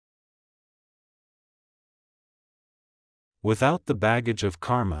 Without the baggage of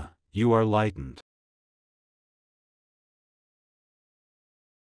karma, you are lightened.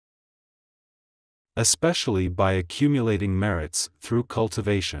 Especially by accumulating merits through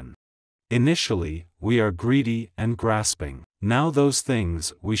cultivation. Initially, we are greedy and grasping. Now those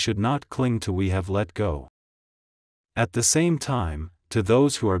things we should not cling to we have let go. At the same time, to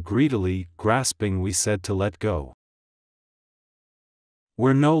those who are greedily grasping we said to let go.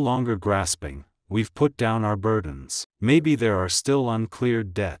 We're no longer grasping, we've put down our burdens. Maybe there are still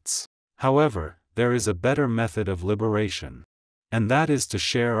uncleared debts. However, there is a better method of liberation. And that is to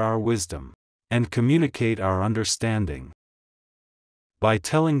share our wisdom and communicate our understanding. By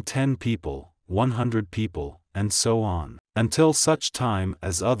telling 10 people, 100 people, and so on, until such time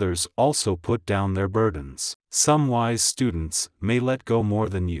as others also put down their burdens. Some wise students may let go more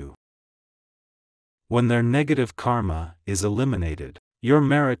than you. When their negative karma is eliminated, your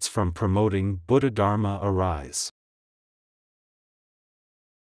merits from promoting Buddhadharma arise.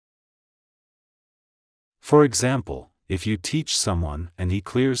 For example, if you teach someone and he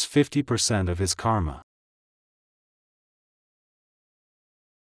clears 50% of his karma,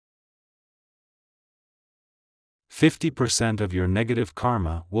 50% of your negative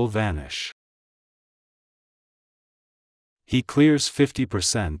karma will vanish. He clears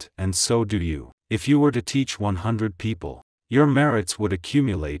 50% and so do you. If you were to teach 100 people, your merits would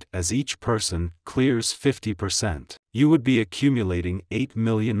accumulate as each person clears 50%. You would be accumulating 8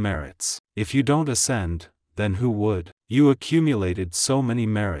 million merits. If you don't ascend, then who would? You accumulated so many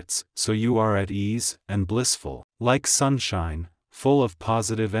merits, so you are at ease and blissful, like sunshine, full of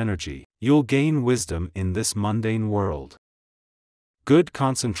positive energy. You'll gain wisdom in this mundane world. Good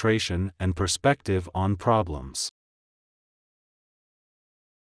concentration and perspective on problems.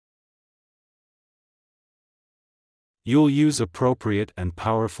 You'll use appropriate and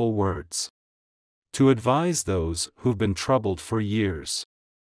powerful words to advise those who've been troubled for years.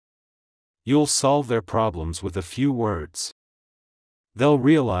 You'll solve their problems with a few words. They'll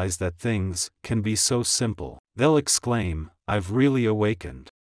realize that things can be so simple. They'll exclaim, "I've really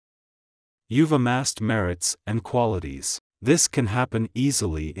awakened." You've amassed merits and qualities. This can happen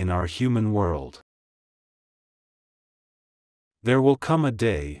easily in our human world. There will come a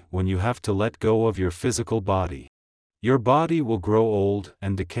day when you have to let go of your physical body. Your body will grow old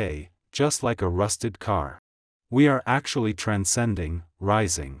and decay, just like a rusted car. We are actually transcending,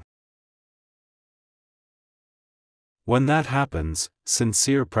 rising. When that happens,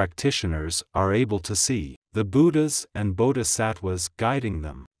 sincere practitioners are able to see the Buddhas and Bodhisattvas guiding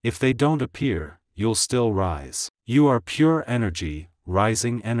them. If they don't appear, you'll still rise. You are pure energy,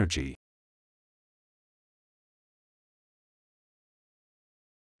 rising energy.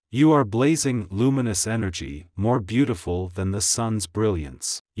 You are blazing, luminous energy, more beautiful than the sun's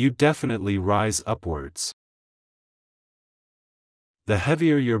brilliance. You definitely rise upwards. The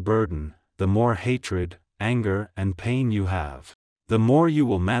heavier your burden, the more hatred, anger, and pain you have, the more you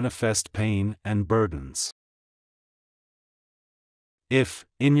will manifest pain and burdens. If,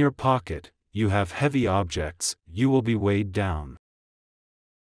 in your pocket, you have heavy objects, you will be weighed down.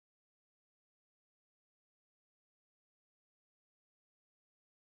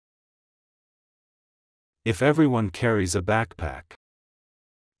 If everyone carries a backpack,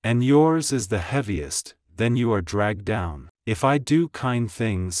 and yours is the heaviest, then you are dragged down. If I do kind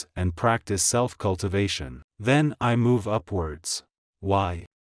things and practice self-cultivation, then I move upwards. Why?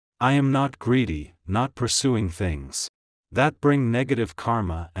 I am not greedy, not pursuing things that bring negative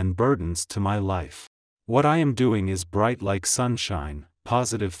karma and burdens to my life. What I am doing is bright like sunshine,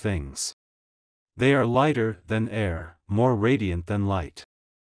 positive things. They are lighter than air, more radiant than light.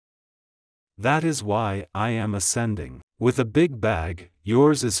 That is why I am ascending. With a big bag,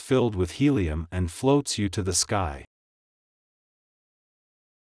 yours is filled with helium and floats you to the sky.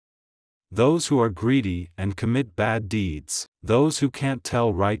 Those who are greedy and commit bad deeds, those who can't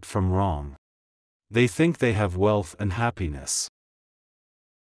tell right from wrong, they think they have wealth and happiness.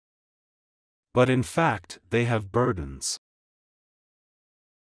 But in fact, they have burdens.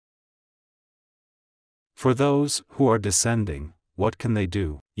 For those who are descending, what can they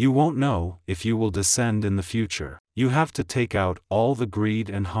do? You won't know if you will descend in the future. You have to take out all the greed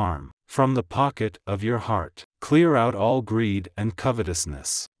and harm from the pocket of your heart. Clear out all greed and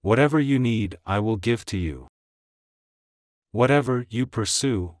covetousness. Whatever you need, I will give to you. Whatever you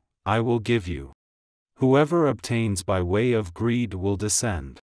pursue, I will give you. Whoever obtains by way of greed will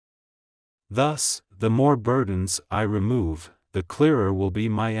descend. Thus, the more burdens I remove, the clearer will be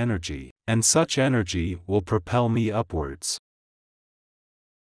my energy, and such energy will propel me upwards.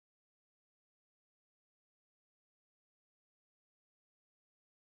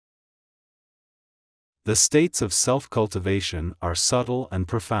 The states of self-cultivation are subtle and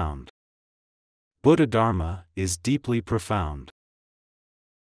profound. Buddhadharma is deeply profound.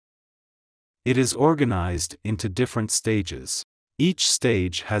 It is organized into different stages. Each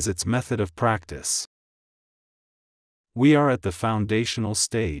stage has its method of practice. We are at the foundational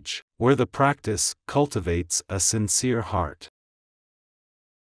stage, where the practice cultivates a sincere heart.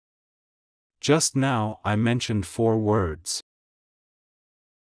 Just now I mentioned 4 words.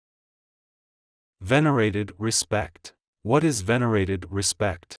 Venerated respect. What is venerated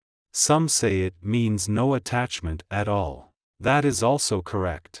respect? Some say it means no attachment at all. That is also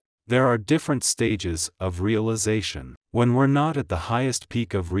correct. There are different stages of realization. When we're not at the highest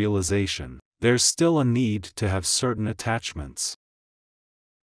peak of realization, there's still a need to have certain attachments.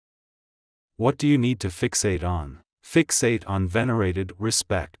 What do you need to fixate on? Fixate on venerated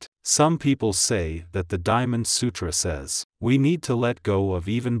respect. Some people say that the Diamond Sutra says, we need to let go of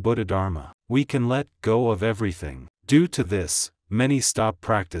even Buddhadharma. We can let go of everything. Due to this, many stop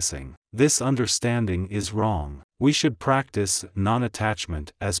practicing. This understanding is wrong. We should practice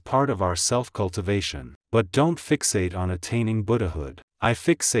non-attachment as part of our self-cultivation, but don't fixate on attaining Buddhahood. I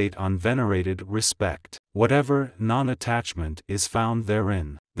fixate on venerated respect. Whatever non-attachment is found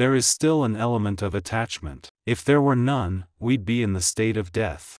therein, there is still an element of attachment. If there were none, we'd be in the state of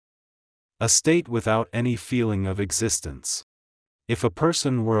death. A state without any feeling of existence. If a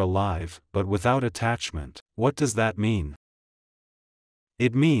person were alive but without attachment, what does that mean?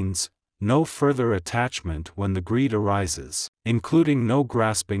 It means no further attachment when the greed arises, including no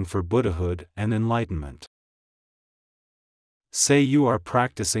grasping for Buddhahood and enlightenment. Say you are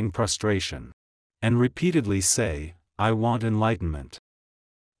practicing prostration. And repeatedly say, I want enlightenment.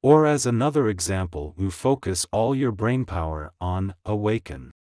 Or as another example, you focus all your brainpower on awaken.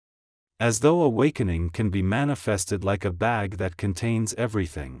 As though awakening can be manifested like a bag that contains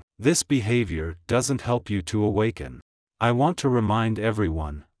everything. This behavior doesn't help you to awaken. I want to remind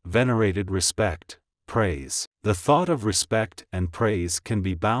everyone, venerated respect, praise. The thought of respect and praise can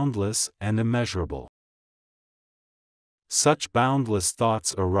be boundless and immeasurable. Such boundless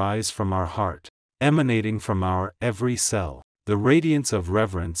thoughts arise from our heart, emanating from our every cell. The radiance of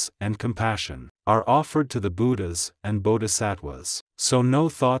reverence and compassion are offered to the Buddhas and Bodhisattvas. So no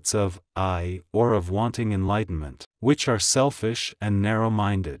thoughts of I or of wanting enlightenment, which are selfish and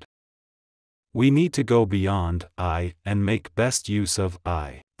narrow-minded. We need to go beyond I and make best use of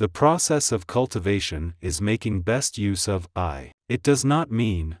I. The process of cultivation is making best use of I. It does not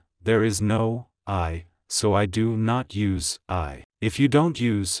mean there is no I, so I do not use I. If you don't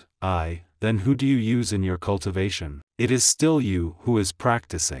use I, then who do you use in your cultivation? It is still you who is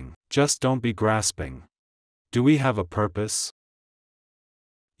practicing. Just don't be grasping. Do we have a purpose?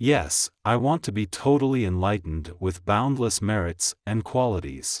 Yes, I want to be totally enlightened with boundless merits and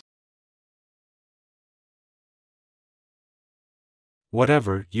qualities.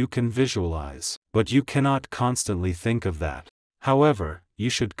 Whatever you can visualize, but you cannot constantly think of that. However, you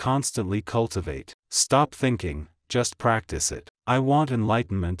should constantly cultivate. Stop thinking, just practice it. I want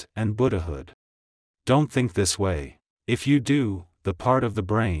enlightenment and Buddhahood. Don't think this way. If you do, the part of the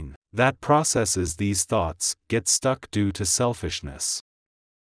brain that processes these thoughts gets stuck due to selfishness.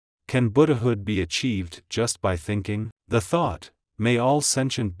 Can Buddhahood be achieved just by thinking? The thought, may all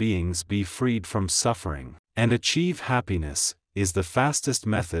sentient beings be freed from suffering and achieve happiness, is the fastest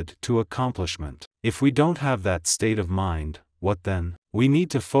method to accomplishment. If we don't have that state of mind, what then? We need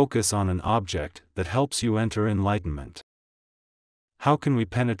to focus on an object that helps you enter enlightenment. How can we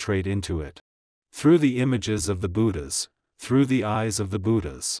penetrate into it? Through the images of the Buddhas, through the eyes of the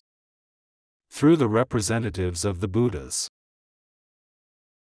Buddhas, through the representatives of the Buddhas.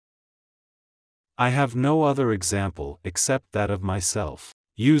 I have no other example except that of myself.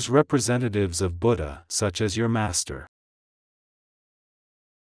 Use representatives of Buddha such as your master.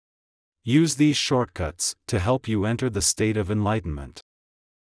 Use these shortcuts to help you enter the state of enlightenment.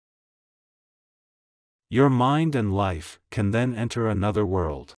 Your mind and life can then enter another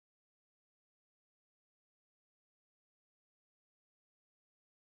world.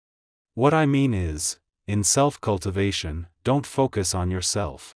 What I mean is, in self-cultivation, don't focus on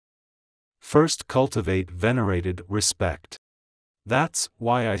yourself. First cultivate venerated respect. That's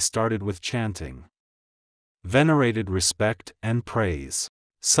why I started with chanting. Venerated respect and praise.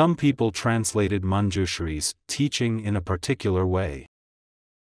 Some people translated Manjushri's teaching in a particular way.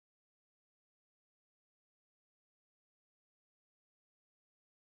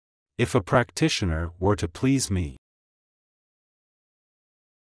 If a practitioner were to please me,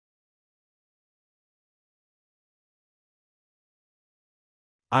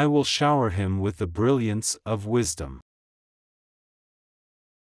 I will shower him with the brilliance of wisdom.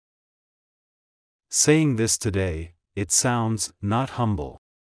 Saying this today, it sounds not humble.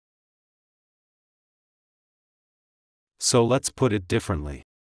 So let's put it differently.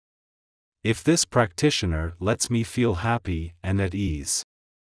 If this practitioner lets me feel happy and at ease,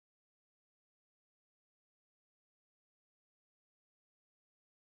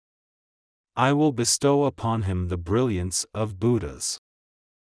 I will bestow upon him the brilliance of Buddhas.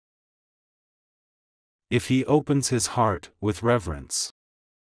 If he opens his heart with reverence,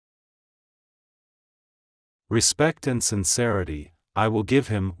 respect and sincerity, I will give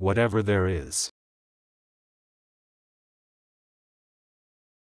him whatever there is.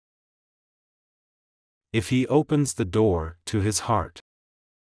 If he opens the door to his heart,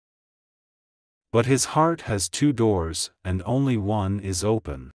 but his heart has two doors and only one is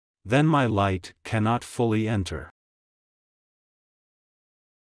open, then my light cannot fully enter.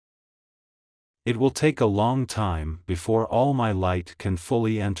 It will take a long time before all my light can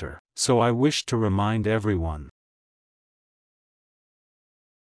fully enter, so I wish to remind everyone.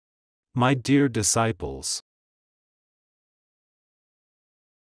 My dear disciples,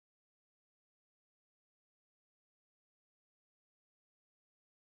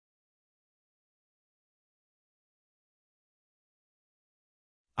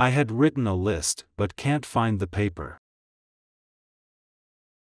 I had written a list but can't find the paper.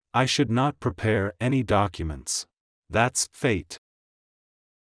 I should not prepare any documents. That's fate.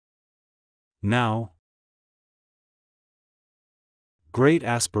 Now, great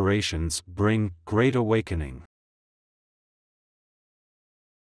aspirations bring great awakening.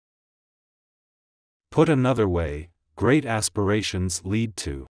 Put another way, great aspirations lead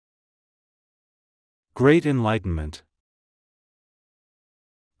to great enlightenment,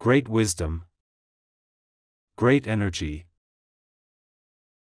 great wisdom, great energy,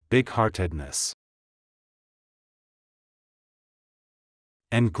 big-heartedness,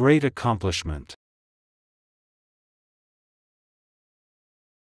 and great accomplishment.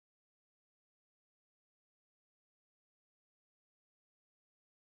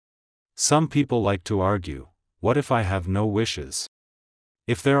 Some people like to argue, what if I have no wishes?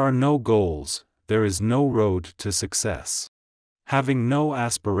 If there are no goals, there is no road to success. Having no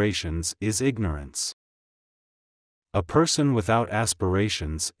aspirations is ignorance. A person without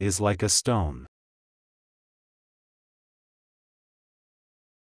aspirations is like a stone.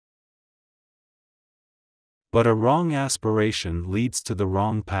 But a wrong aspiration leads to the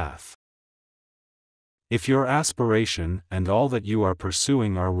wrong path. If your aspiration and all that you are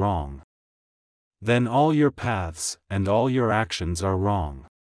pursuing are wrong, then all your paths and all your actions are wrong.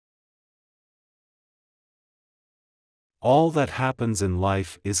 All that happens in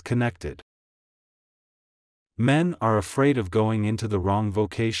life is connected. Men are afraid of going into the wrong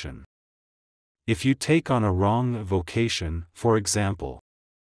vocation. If you take on a wrong vocation, for example,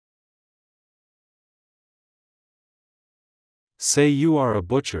 say you are a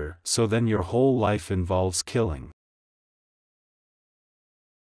butcher, so then your whole life involves killing.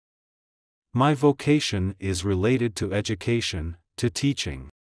 My vocation is related to education, to teaching.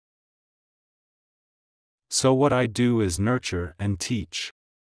 So what I do is nurture and teach.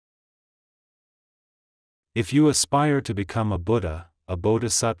 If you aspire to become a Buddha, a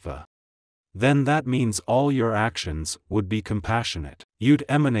Bodhisattva, then that means all your actions would be compassionate. You'd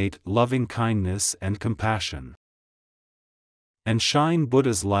emanate loving kindness and compassion, and shine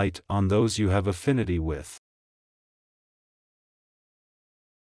Buddha's light on those you have affinity with.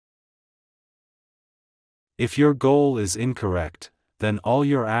 If your goal is incorrect, then all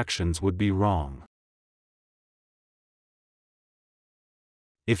your actions would be wrong.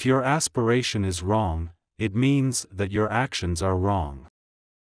 If your aspiration is wrong, it means that your actions are wrong.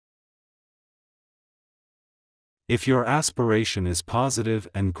 If your aspiration is positive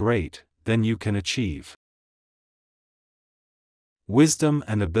and great, then you can achieve wisdom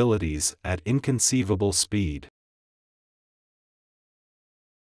and abilities at inconceivable speed.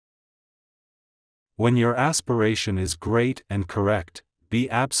 When your aspiration is great and correct, be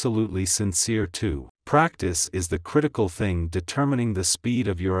absolutely sincere too. Practice is the critical thing determining the speed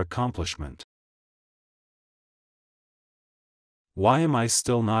of your accomplishment. Why am I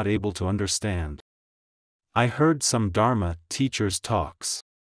still not able to understand? I heard some Dharma teachers' talks.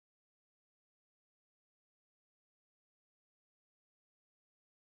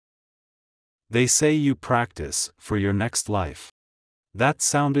 They say you practice for your next life. That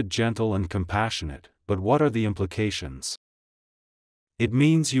sounded gentle and compassionate, but what are the implications? It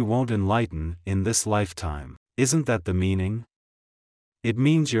means you won't enlighten in this lifetime. Isn't that the meaning? It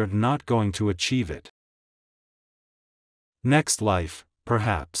means you're not going to achieve it. Next life,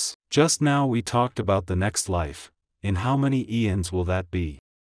 perhaps. Just now we talked about the next life. In how many eons will that be?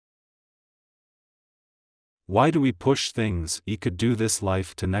 Why do we push things? You could do this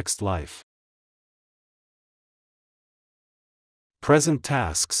life to next life. Present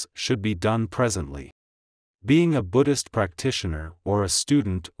tasks should be done presently. Being a Buddhist practitioner or a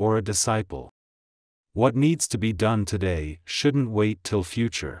student or a disciple, what needs to be done today shouldn't wait till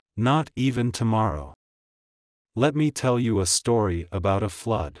future, not even tomorrow. Let me tell you a story about a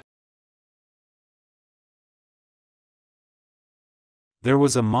flood. There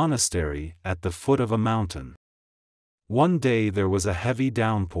was a monastery at the foot of a mountain. One day there was a heavy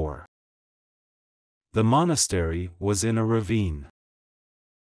downpour. The monastery was in a ravine.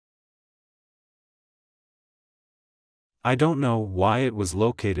 I don't know why it was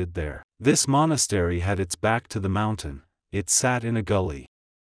located there. This monastery had its back to the mountain. It sat in a gully.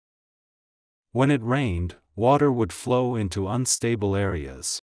 When it rained, water would flow into unstable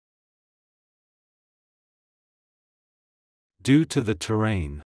areas. Due to the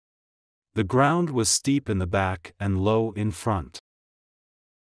terrain, the ground was steep in the back and low in front.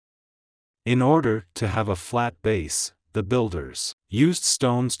 In order to have a flat base, the builders used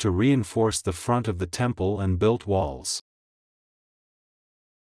stones to reinforce the front of the temple and built walls.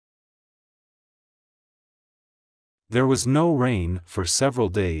 There was no rain for several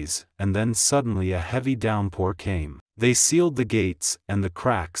days, and then suddenly a heavy downpour came. They sealed the gates and the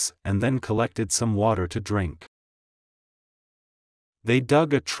cracks and then collected some water to drink. They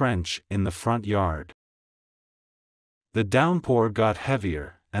dug a trench in the front yard. The downpour got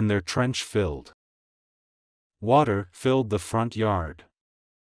heavier, and their trench filled. Water filled the front yard.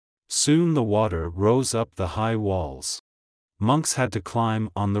 Soon the water rose up the high walls. Monks had to climb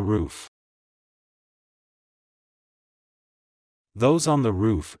on the roof. Those on the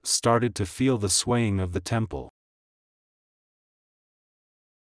roof started to feel the swaying of the temple.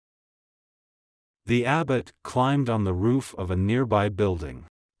 The abbot climbed on the roof of a nearby building.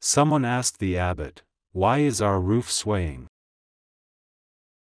 Someone asked the abbot, "Why is our roof swaying?"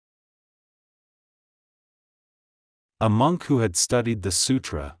 A monk who had studied the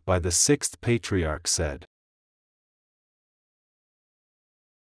sutra by the sixth patriarch said,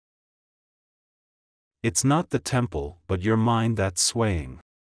 "It's not the temple but your mind that's swaying."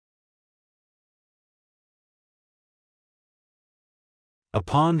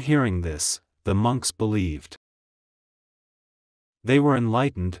 Upon hearing this, the monks believed. They were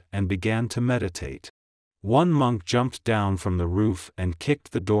enlightened and began to meditate. One monk jumped down from the roof and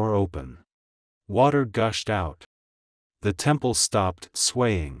kicked the door open. Water gushed out. The temple stopped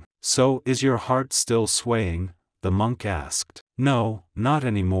swaying. "So, is your heart still swaying?" the monk asked. "No, not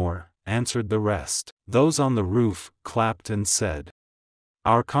anymore," answered the rest. Those on the roof clapped and said,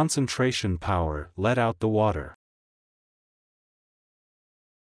 "Our concentration power let out the water."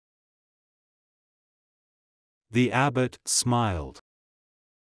 The abbot smiled.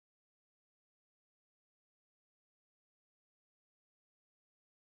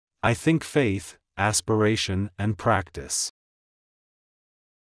 I think faith, aspiration, and practice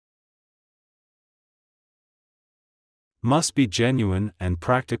must be genuine and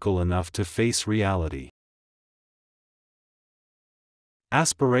practical enough to face reality.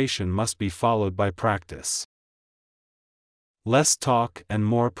 Aspiration must be followed by practice. Less talk and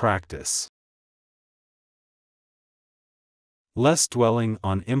more practice. Less dwelling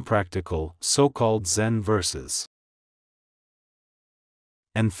on impractical, so-called Zen verses.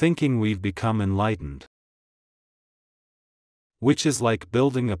 And thinking we've become enlightened. Which is like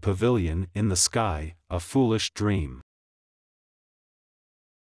building a pavilion in the sky, a foolish dream.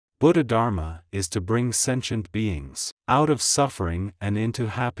 Buddhadharma is to bring sentient beings out of suffering and into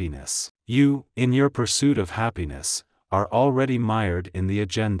happiness. You, in your pursuit of happiness, are already mired in the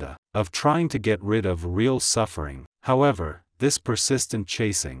agenda of trying to get rid of real suffering. However, this persistent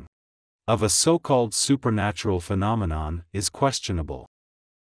chasing of a so-called supernatural phenomenon is questionable.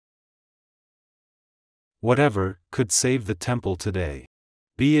 Whatever could save the temple today,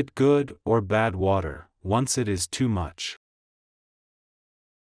 be it good or bad water, once it is too much,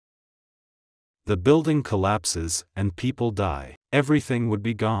 the building collapses and people die. Everything would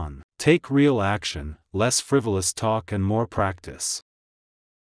be gone. Take real action, less frivolous talk and more practice.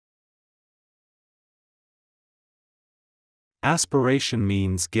 Aspiration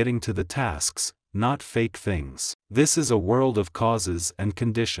means getting to the tasks, not fake things. This is a world of causes and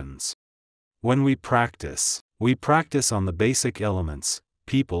conditions. When we practice on the basic elements,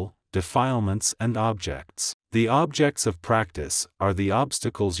 people, defilements and objects. The objects of practice are the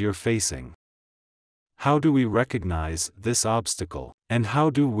obstacles you're facing. How do we recognize this obstacle, and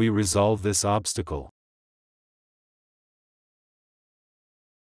how do we resolve this obstacle?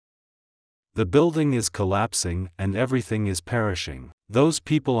 The building is collapsing and everything is perishing. Those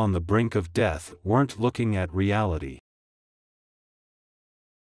people on the brink of death weren't looking at reality.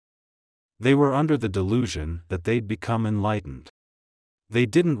 They were under the delusion that they'd become enlightened. They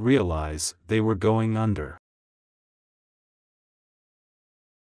didn't realize they were going under.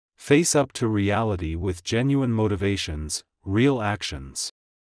 Face up to reality with genuine motivations, real actions.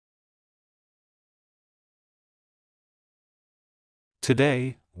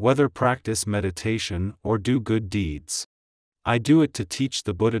 Today, whether practice meditation or do good deeds, I do it to teach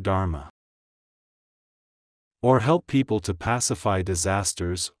the Buddhadharma, or help people to pacify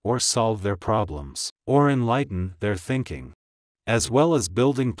disasters or solve their problems, or enlighten their thinking, as well as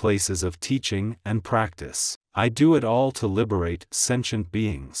building places of teaching and practice. I do it all to liberate sentient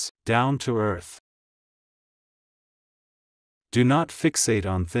beings, down to earth. Do not fixate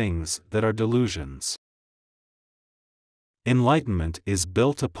on things that are delusions. Enlightenment is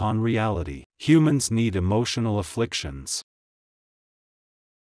built upon reality. Humans need emotional afflictions.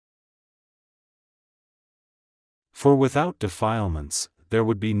 For without defilements, there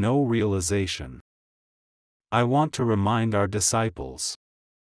would be no realization. I want to remind our disciples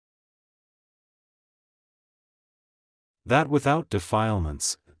that without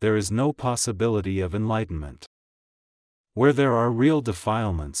defilements, there is no possibility of enlightenment. Where there are real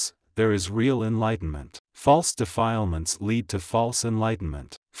defilements, there is real enlightenment. False defilements lead to false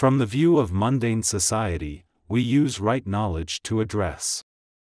enlightenment. From the view of mundane society, we use right knowledge to address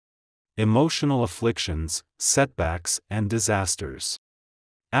emotional afflictions, setbacks, and disasters.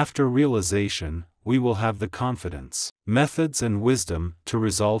 After realization, we will have the confidence, methods, and wisdom to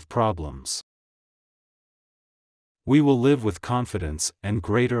resolve problems. We will live with confidence and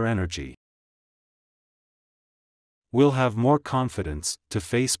greater energy. We'll have more confidence to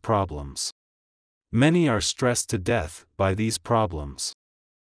face problems. Many are stressed to death by these problems.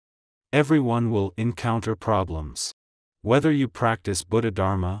 Everyone will encounter problems. Whether you practice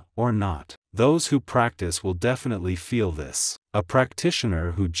Buddhadharma or not, those who practice will definitely feel this. A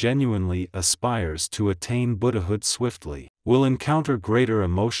practitioner who genuinely aspires to attain Buddhahood swiftly will encounter greater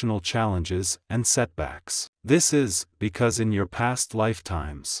emotional challenges and setbacks. This is because in your past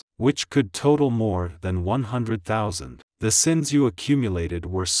lifetimes, which could total more than 100,000, the sins you accumulated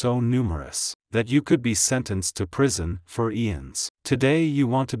were so numerous that you could be sentenced to prison for eons. Today you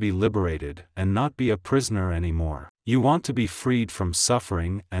want to be liberated and not be a prisoner anymore. You want to be freed from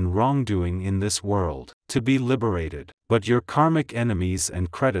suffering and wrongdoing in this world, to be liberated. But your karmic enemies and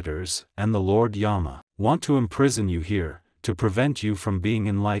creditors, and the Lord Yama, want to imprison you here, to prevent you from being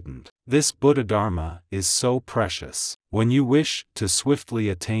enlightened. This Buddhadharma is so precious. When you wish to swiftly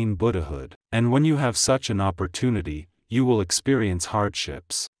attain Buddhahood, and when you have such an opportunity, you will experience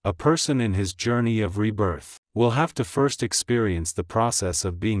hardships. A person in his journey of rebirth will have to first experience the process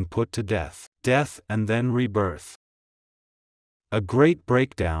of being put to death, and then rebirth. A great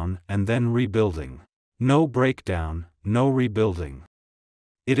breakdown and then rebuilding. No breakdown, no rebuilding.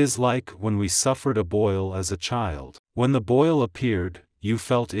 It is like when we suffered a boil as a child. When the boil appeared, you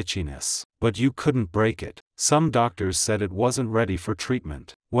felt itchiness, but you couldn't break it. Some doctors said it wasn't ready for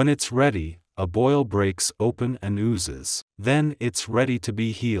treatment. When it's ready, a boil breaks open and oozes. Then it's ready to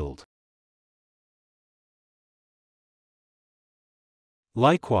be healed.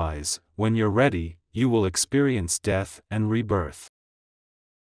 Likewise, when you're ready, you will experience death and rebirth.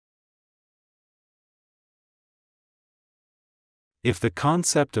 If the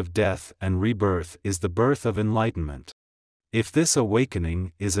concept of death and rebirth is the birth of enlightenment, if this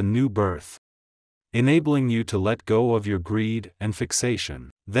awakening is a new birth, enabling you to let go of your greed and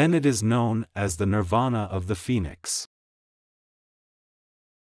fixation, then it is known as the nirvana of the phoenix.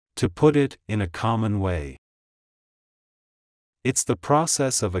 To put it in a common way, it's the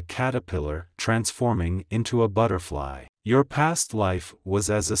process of a caterpillar transforming into a butterfly. Your past life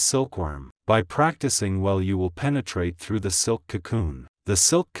was as a silkworm. By practicing well, you will penetrate through the silk cocoon. The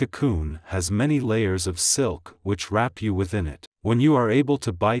silk cocoon has many layers of silk which wrap you within it. When you are able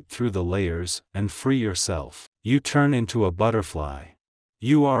to bite through the layers and free yourself, you turn into a butterfly.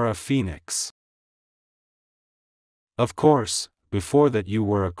 You are a phoenix. Of course, before that you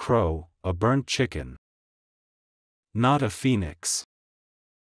were a crow, a burnt chicken, not a phoenix.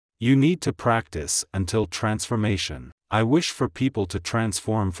 You need to practice until transformation. I wish for people to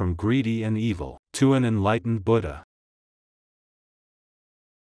transform from greedy and evil to an enlightened Buddha.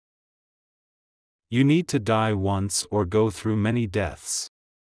 You need to die once or go through many deaths.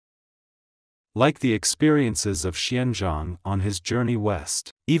 Like the experiences of Xianzhang on his journey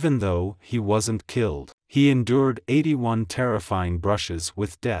west. Even though he wasn't killed, he endured 81 terrifying brushes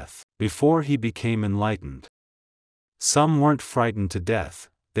with death before he became enlightened. Some weren't frightened to death,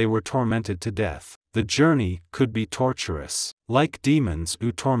 they were tormented to death. The journey could be torturous, like demons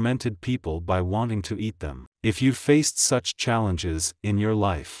who tormented people by wanting to eat them. If you faced such challenges in your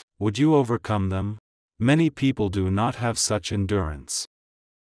life, would you overcome them? Many people do not have such endurance.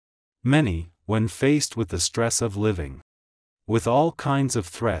 Many, when faced with the stress of living, with all kinds of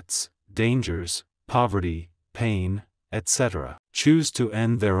threats, dangers, poverty, pain, etc., choose to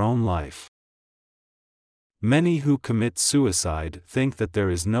end their own life. Many who commit suicide think that there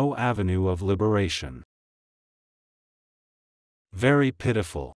is no avenue of liberation. Very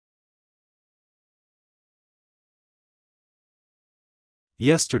pitiful.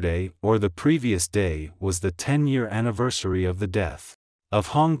 Yesterday or the previous day was the 10-year anniversary of the death of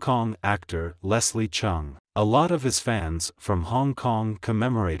Hong Kong actor Leslie Cheung. A lot of his fans from Hong Kong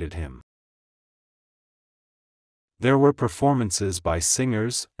commemorated him. There were performances by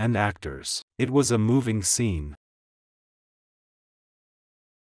singers and actors. It was a moving scene.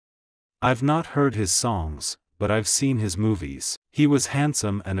 I've not heard his songs, but I've seen his movies. He was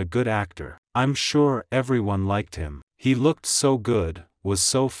handsome and a good actor. I'm sure everyone liked him. He looked so good, was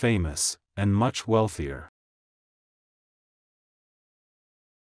so famous, and much wealthier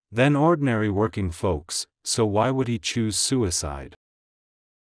than ordinary working folks, so why would he choose suicide?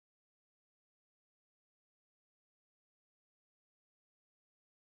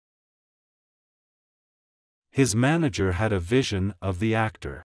 His manager had a vision of the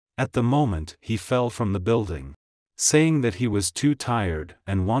actor. At the moment he fell from the building, saying that he was too tired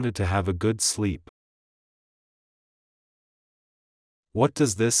and wanted to have a good sleep. What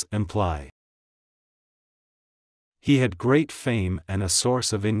does this imply? He had great fame and a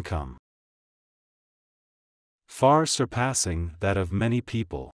source of income, far surpassing that of many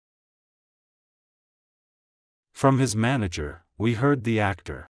people. From his manager, we heard the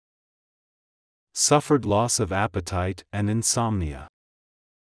actor suffered loss of appetite and insomnia.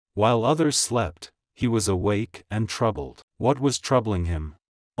 While others slept, he was awake and troubled. What was troubling him?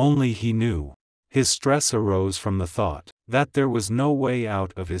 Only he knew. His stress arose from the thought that there was no way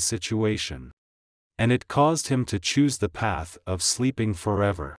out of his situation, and it caused him to choose the path of sleeping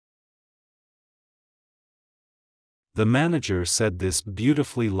forever. The manager said this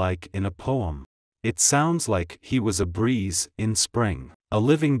beautifully, like in a poem. It sounds like he was a breeze in spring. A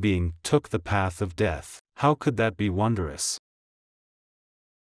living being took the path of death. How could that be wondrous?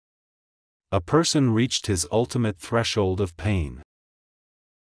 A person reached his ultimate threshold of pain.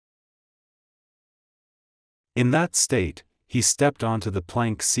 In that state, he stepped onto the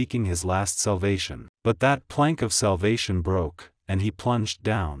plank seeking his last salvation. But that plank of salvation broke, and he plunged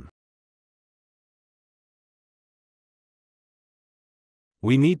down.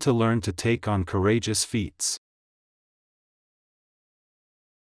 We need to learn to take on courageous feats.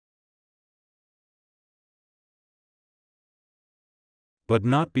 But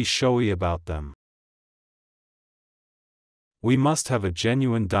not be showy about them. We must have a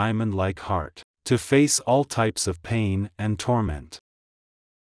genuine diamond-like heart to face all types of pain and torment.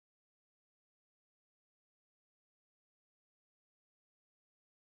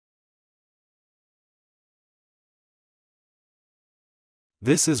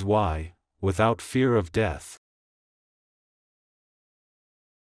 This is why, without fear of death,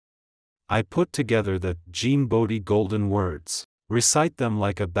 I put together the JinBodhi golden words. Recite them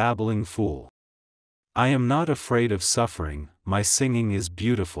like a babbling fool. I am not afraid of suffering, my singing is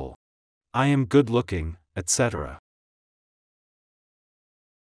beautiful. I am good-looking, etc.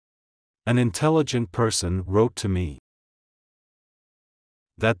 An intelligent person wrote to me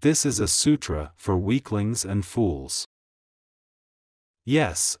that this is a sutra for weaklings and fools.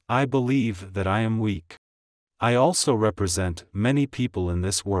 Yes, I believe that I am weak. I also represent many people in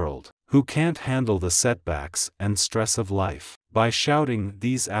this world who can't handle the setbacks and stress of life. By shouting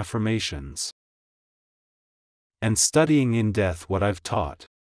these affirmations and studying in depth what I've taught,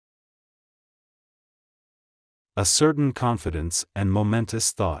 a certain confidence and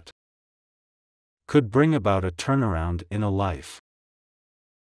momentous thought could bring about a turnaround in a life.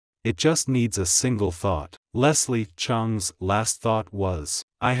 It just needs a single thought. Leslie Chung's last thought was,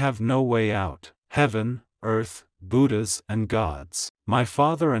 I have no way out. Heaven, earth, Buddhas and gods, my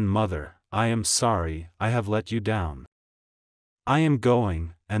father and mother, I am sorry I have let you down. I am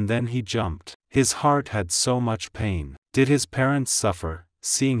going, and then he jumped. His heart had so much pain. Did his parents suffer,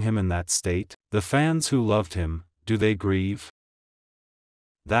 seeing him in that state? The fans who loved him, do they grieve?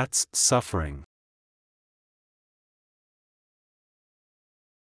 That's suffering.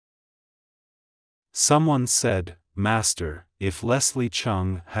 Someone said, Master, if Leslie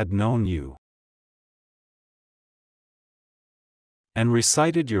Chung had known you and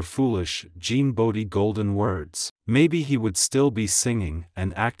recited your foolish JinBodhi golden words, maybe he would still be singing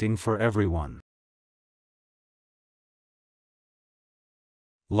and acting for everyone.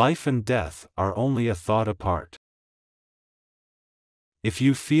 Life and death are only a thought apart. If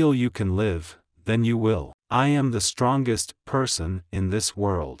you feel you can live, then you will. I am the strongest person in this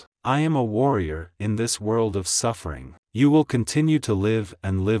world. I am a warrior in this world of suffering. You will continue to live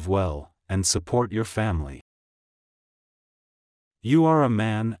and live well, and support your family. You are a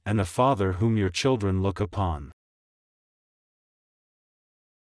man and a father whom your children look upon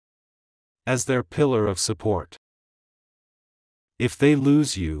as their pillar of support. If they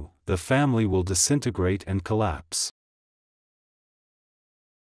lose you, the family will disintegrate and collapse.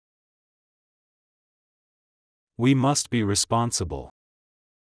 We must be responsible.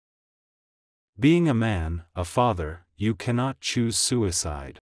 Being a man, a father, you cannot choose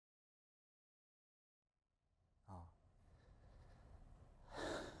suicide.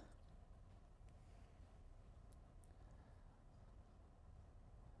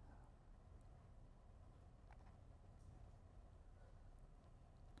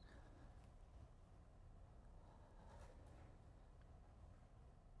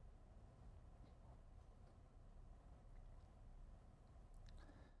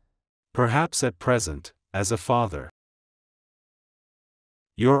 Perhaps at present, as a father,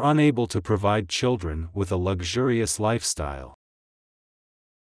 you're unable to provide children with a luxurious lifestyle.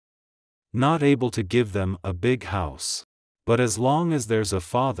 Not able to give them a big house. But as long as there's a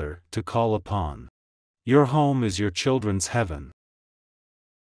father to call upon, your home is your children's heaven.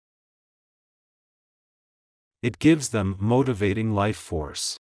 It gives them motivating life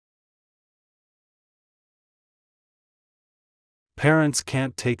force. Parents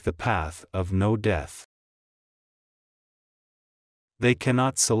can't take the path of no death. They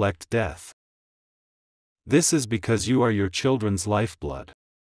cannot select death. This is because you are your children's lifeblood.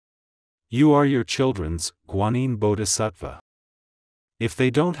 You are your children's Guanyin Bodhisattva. If they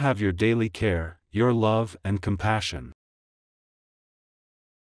don't have your daily care, your love and compassion,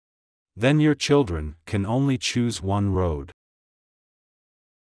 then your children can only choose one road.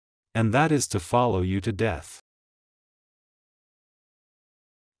 And that is to follow you to death.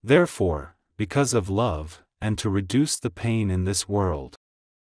 Therefore, because of love, and to reduce the pain in this world,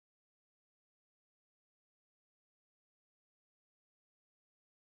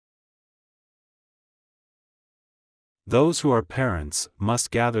 those who are parents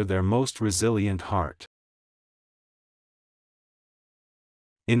must gather their most resilient heart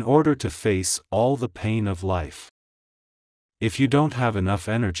in order to face all the pain of life. If you don't have enough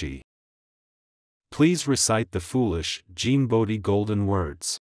energy, please recite the foolish JinBodhi golden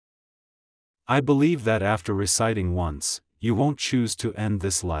words. I believe that after reciting once, you won't choose to end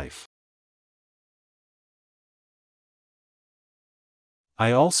this life.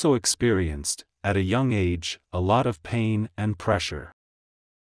 I also experienced, at a young age, a lot of pain and pressure.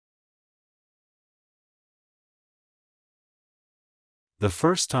 The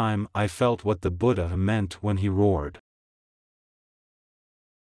first time I felt what the Buddha meant when he roared,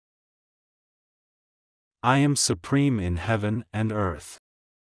 "I am supreme in heaven and earth."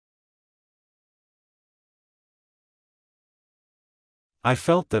 I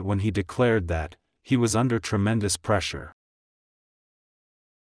felt that when he declared that, he was under tremendous pressure.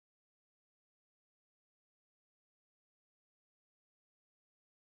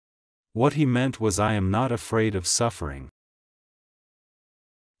 What he meant was, I am not afraid of suffering.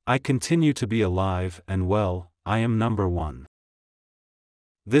 I continue to be alive and well, I am number one.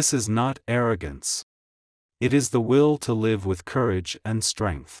 This is not arrogance. It is the will to live with courage and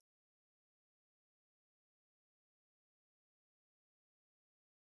strength.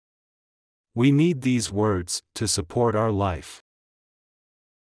 We need these words to support our life.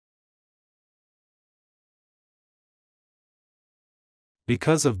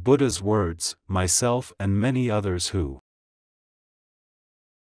 Because of Buddha's words, myself and many others who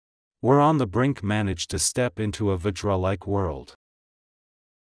were on the brink managed to step into a Vajra-like world.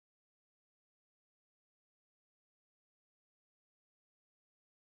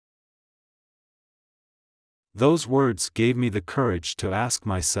 Those words gave me the courage to ask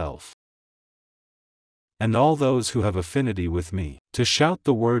myself, and all those who have affinity with me, to shout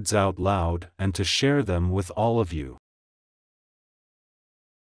the words out loud and to share them with all of you.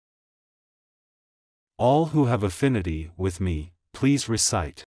 All who have affinity with me, please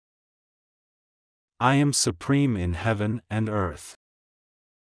recite. I am supreme in heaven and earth.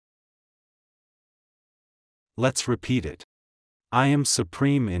 Let's repeat it. I am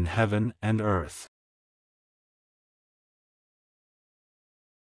supreme in heaven and earth.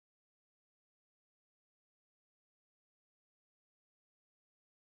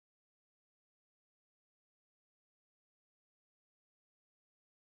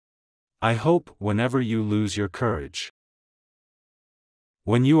 I hope whenever you lose your courage,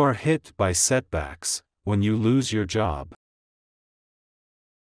 when you are hit by setbacks, when you lose your job,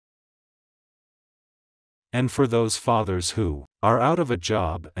 and for those fathers who are out of a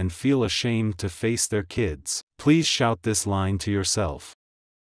job and feel ashamed to face their kids, please shout this line to yourself.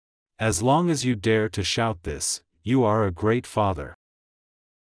 As long as you dare to shout this, you are a great father.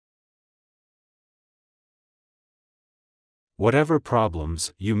 Whatever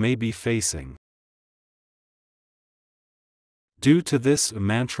problems you may be facing, due to this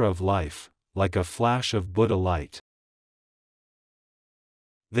mantra of life, like a flash of Buddha light,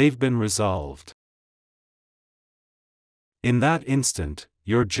 they've been resolved. In that instant,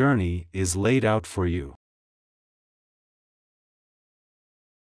 your journey is laid out for you.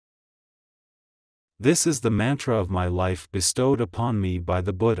 This is the mantra of my life bestowed upon me by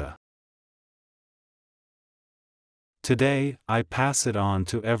the Buddha. Today, I pass it on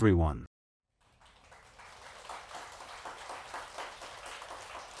to everyone.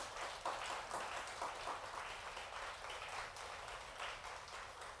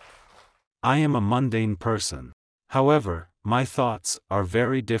 I am a mundane person. However, my thoughts are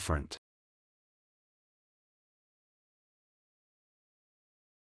very different.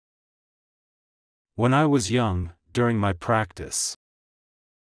 When I was young, during my practice,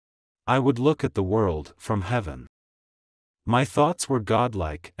 I would look at the world from heaven. My thoughts were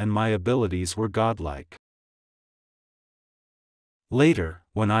godlike and my abilities were godlike. Later,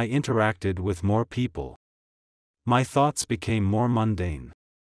 when I interacted with more people, my thoughts became more mundane.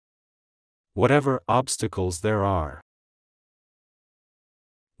 Whatever obstacles there are,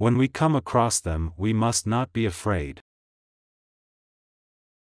 when we come across them, we must not be afraid.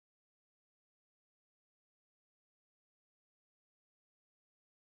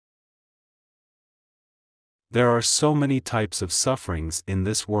 There are so many types of sufferings in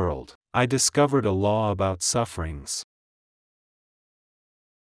this world. I discovered a law about sufferings.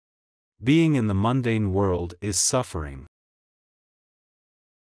 Being in the mundane world is suffering.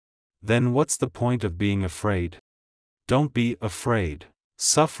 Then what's the point of being afraid? Don't be afraid.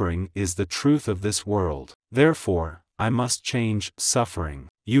 Suffering is the truth of this world. Therefore, I must change suffering.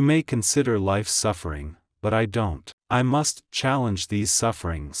 You may consider life suffering, but I don't. I must challenge these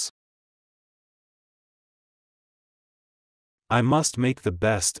sufferings. I must make the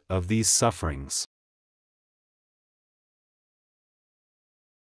best of these sufferings.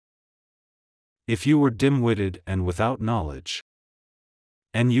 If you were dim-witted and without knowledge,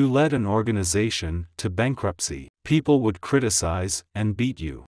 and you led an organization to bankruptcy, people would criticize and beat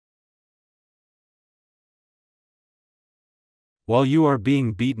you. While you are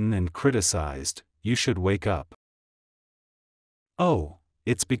being beaten and criticized, you should wake up. Oh,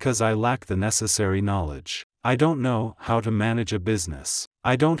 it's because I lack the necessary knowledge. I don't know how to manage a business.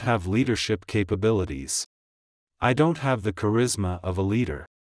 I don't have leadership capabilities. I don't have the charisma of a leader.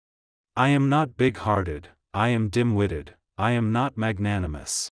 I am not big-hearted, I am dim-witted, I am not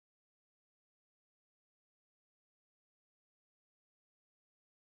magnanimous.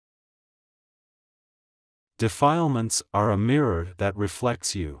 Defilements are a mirror that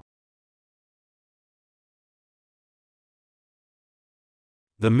reflects you.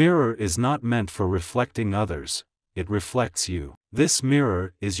 The mirror is not meant for reflecting others, it reflects you. This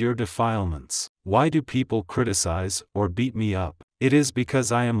mirror is your defilements. Why do people criticize or beat me up? It is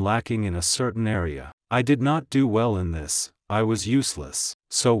because I am lacking in a certain area. I did not do well in this, I was useless.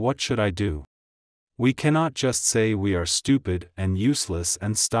 So what should I do? We cannot just say we are stupid and useless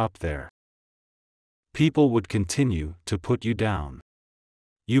and stop there. People would continue to put you down.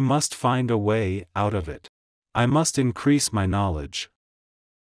 You must find a way out of it. I must increase my knowledge,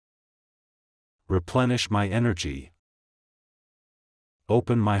 replenish my energy,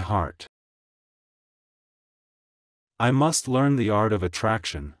 open my heart. I must learn the art of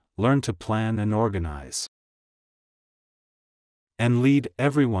attraction, learn to plan and organize, and lead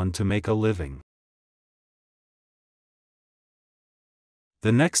everyone to make a living.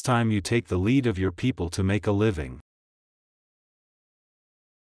 The next time you take the lead of your people to make a living,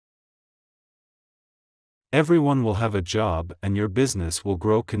 everyone will have a job and your business will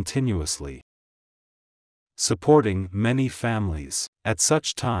grow continuously, supporting many families. At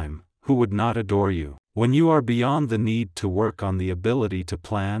such time, who would not adore you? When you are beyond the need to work on the ability to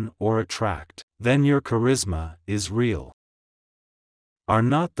plan or attract, then your charisma is real. Are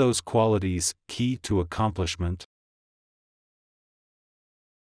not those qualities key to accomplishment?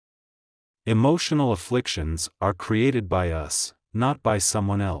 Emotional afflictions are created by us, not by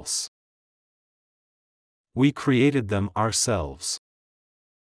someone else. We created them ourselves.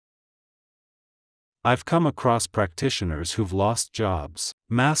 I've come across practitioners who've lost jobs.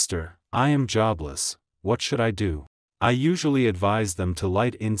 Master, I am jobless, what should I do? I usually advise them to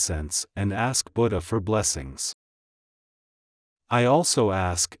light incense and ask Buddha for blessings. I also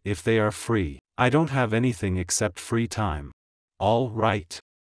ask if they are free. I don't have anything except free time. All right.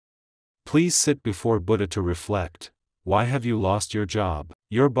 Please sit before Buddha to reflect. Why have you lost your job?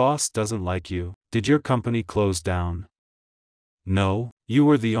 Your boss doesn't like you. Did your company close down? No, you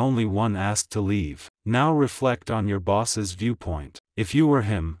were the only one asked to leave. Now reflect on your boss's viewpoint. If you were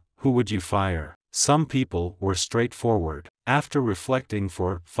him, who would you fire? Some people were straightforward. After reflecting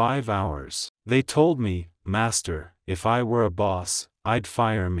for 5 hours, they told me, Master, if I were a boss, I'd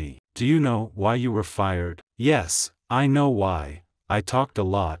fire me. Do you know why you were fired? Yes, I know why. I talked a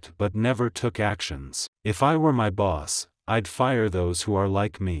lot but never took actions. If I were my boss, I'd fire those who are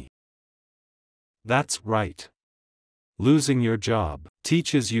like me. That's right. Losing your job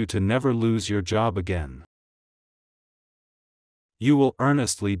teaches you to never lose your job again. You will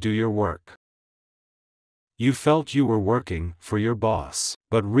earnestly do your work. You felt you were working for your boss,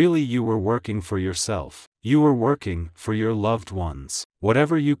 but really you were working for yourself. You were working for your loved ones.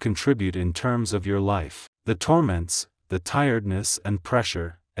 Whatever you contribute in terms of your life, the torments, the tiredness and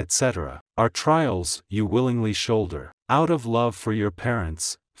pressure, etc., are trials you willingly shoulder, out of love for your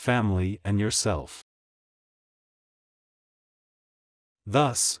parents, family and yourself.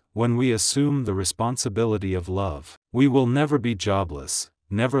 Thus, when we assume the responsibility of love, we will never be jobless,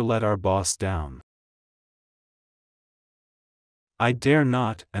 never let our boss down. I dare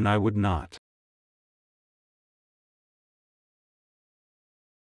not and I would not.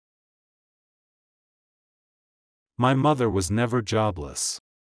 My mother was never jobless.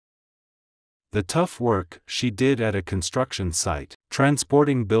 The tough work she did at a construction site,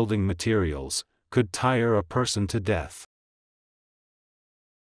 transporting building materials, could tire a person to death.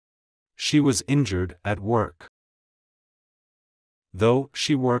 She was injured at work. Though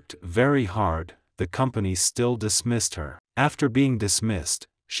she worked very hard, the company still dismissed her. After being dismissed,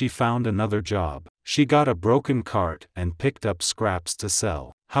 she found another job. She got a broken cart and picked up scraps to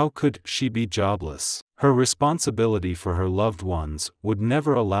sell. How could she be jobless? Her responsibility for her loved ones would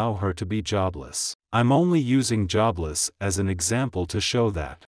never allow her to be jobless. I'm only using jobless as an example to show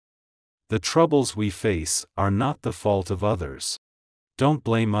that the troubles we face are not the fault of others. Don't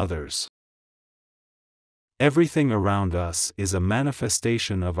blame others. Everything around us is a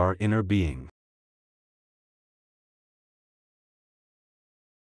manifestation of our inner being.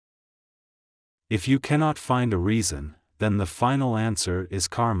 If you cannot find a reason, then the final answer is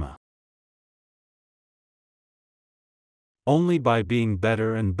karma. Only by being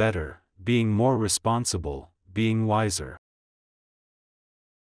better and better, being more responsible, being wiser,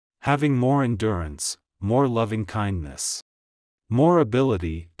 having more endurance, more loving kindness, more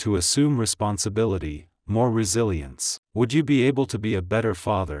ability to assume responsibility, more resilience, would you be able to be a better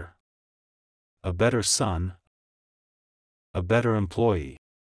father, a better son, a better employee,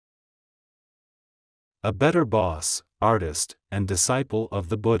 a better boss, artist, and disciple of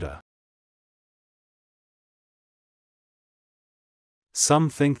the Buddha. Some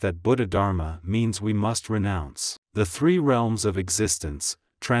think that Buddhadharma means we must renounce the 3 realms of existence,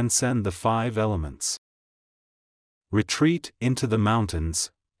 transcend the 5 elements, retreat into the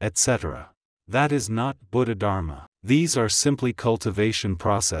mountains, etc. That is not Buddhadharma. These are simply cultivation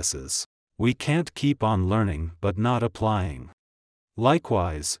processes. We can't keep on learning but not applying.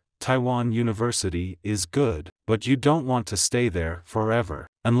 Likewise, Taiwan University is good, but you don't want to stay there forever,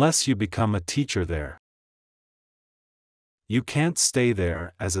 unless you become a teacher there. You can't stay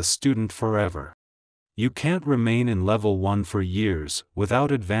there as a student forever. You can't remain in level 1 for years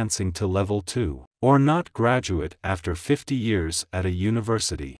without advancing to level 2, or not graduate after 50 years at a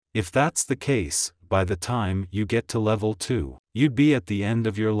university. If that's the case, by the time you get to level 2, you'd be at the end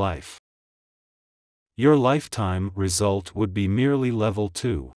of your life. Your lifetime result would be merely level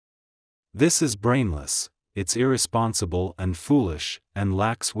 2. This is brainless, it's irresponsible and foolish, and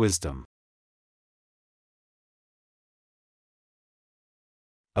lacks wisdom.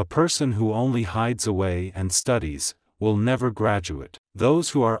 A person who only hides away and studies will never graduate. Those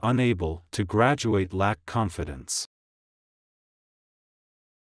who are unable to graduate lack confidence.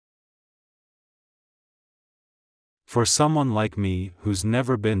 For someone like me who's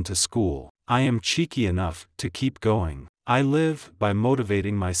never been to school, I am cheeky enough to keep going. I live by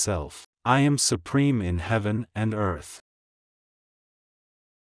motivating myself. I am supreme in heaven and earth.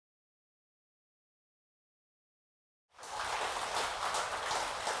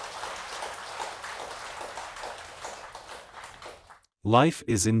 Life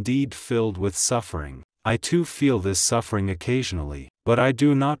is indeed filled with suffering. I too feel this suffering occasionally, but I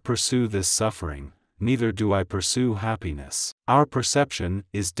do not pursue this suffering, neither do I pursue happiness. Our perception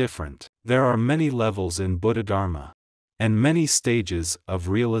is different. There are many levels in Buddhadharma, and many stages of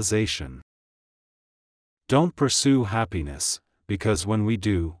realization. Don't pursue happiness, because when we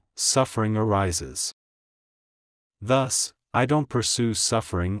do, suffering arises. Thus, I don't pursue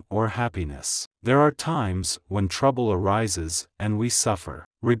suffering or happiness. There are times when trouble arises and we suffer.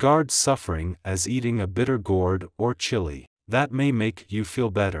 Regard suffering as eating a bitter gourd or chili. That may make you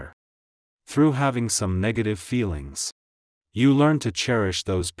feel better. Through having some negative feelings, you learn to cherish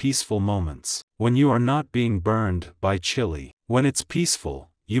those peaceful moments. When you are not being burned by chili, when it's peaceful,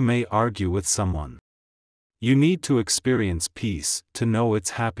 you may argue with someone. You need to experience peace to know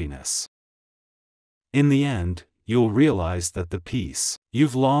its happiness. In the end, you'll realize that the peace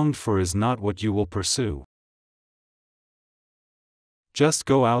you've longed for is not what you will pursue. Just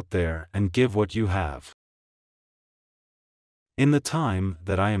go out there and give what you have. In the time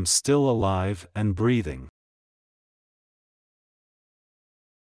that I am still alive and breathing,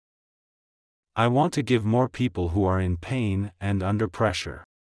 I want to give more people who are in pain and under pressure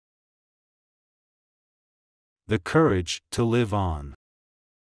the courage to live on.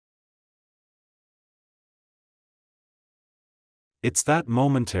 It's that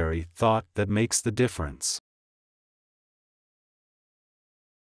momentary thought that makes the difference.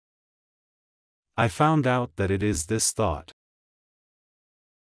 I found out that it is this thought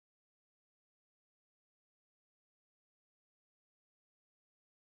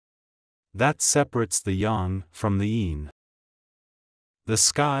that separates the yang from the yin, the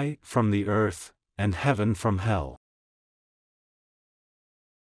sky from the earth, and heaven from hell.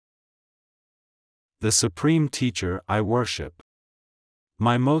 The Supreme Teacher I worship.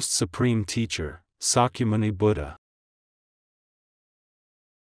 My most supreme teacher, Sakyamuni Buddha,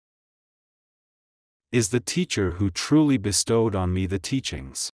 is the teacher who truly bestowed on me the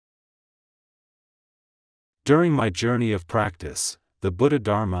teachings. During my journey of practice, the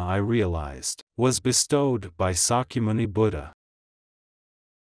Buddhadharma I realized was bestowed by Sakyamuni Buddha.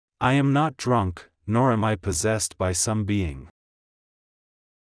 I am not drunk, nor am I possessed by some being.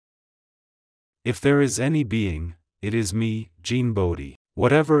 If there is any being, it is me, JinBodhi.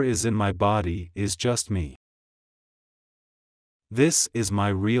 Whatever is in my body is just me. This is my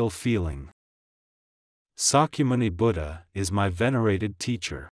real feeling. Sakyamuni Buddha is my venerated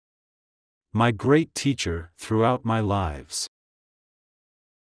teacher, my great teacher throughout my lives.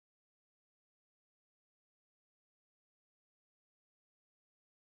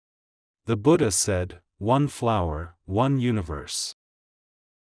 The Buddha said, one flower, one universe.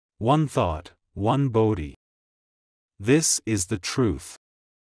 One thought, one Bodhi. This is the truth.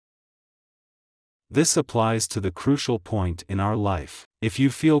 This applies to the crucial point in our life. If you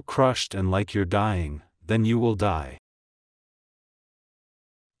feel crushed and like you're dying, then you will die.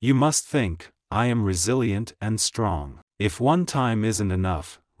 You must think, I am resilient and strong. If one time isn't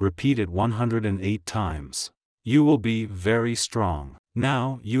enough, repeat it 108 times. You will be very strong.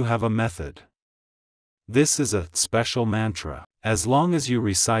 Now you have a method. This is a special mantra. As long as you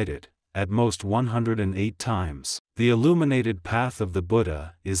recite it, at most 108 times, the illuminated path of the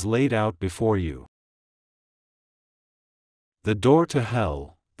Buddha is laid out before you. The door to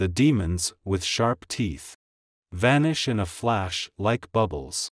hell, the demons with sharp teeth, vanish in a flash like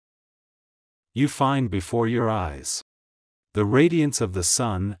bubbles. You find before your eyes the radiance of the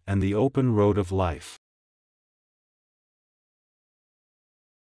sun and the open road of life.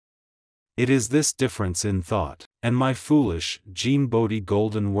 It is this difference in thought, and my foolish, JinBodhi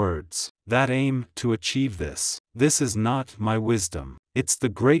golden words, that aim to achieve this. This is not my wisdom, it's the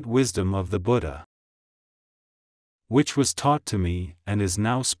great wisdom of the Buddha, which was taught to me and is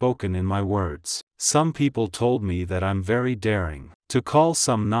now spoken in my words. Some people told me that I'm very daring to call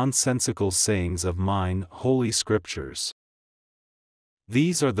some nonsensical sayings of mine holy scriptures.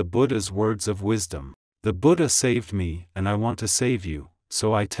 These are the Buddha's words of wisdom. The Buddha saved me and I want to save you,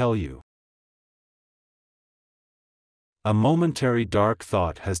 so I tell you. A momentary dark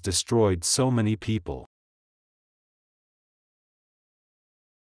thought has destroyed so many people.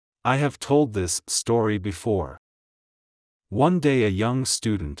 I have told this story before. One day a young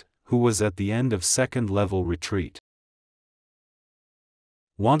student, who was at the end of second-level retreat,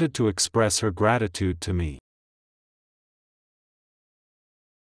 wanted to express her gratitude to me.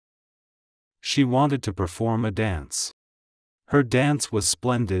 She wanted to perform a dance. Her dance was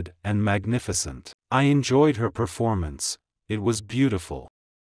splendid and magnificent. I enjoyed her performance, it was beautiful.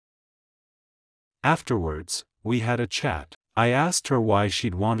 Afterwards, we had a chat. I asked her why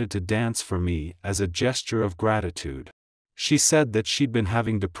she'd wanted to dance for me as a gesture of gratitude. She said that she'd been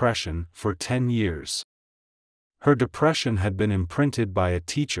having depression for 10 years. Her depression had been imprinted by a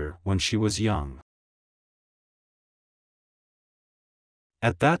teacher when she was young.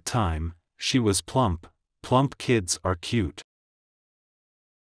 At that time, she was plump. Plump kids are cute.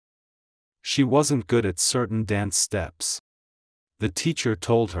 She wasn't good at certain dance steps. The teacher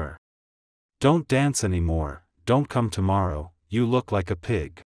told her, "Don't dance anymore, don't come tomorrow, you look like a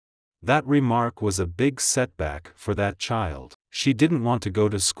pig." That remark was a big setback for that child. She didn't want to go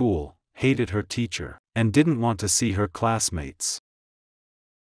to school, hated her teacher, and didn't want to see her classmates.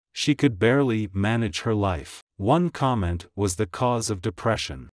 She could barely manage her life. One comment was the cause of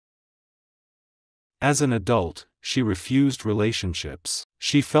depression. As an adult, she refused relationships.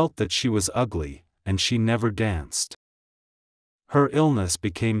 She felt that she was ugly, and she never danced. Her illness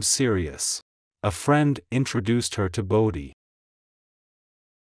became serious. A friend introduced her to Bodhi.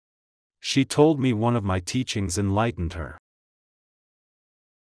 She told me one of my teachings enlightened her.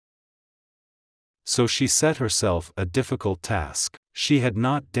 So she set herself a difficult task. She had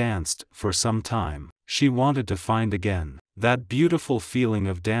not danced for some time. She wanted to find again that beautiful feeling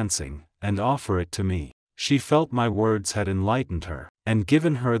of dancing, and offer it to me. She felt my words had enlightened her, and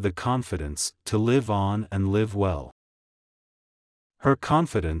given her the confidence to live on and live well. Her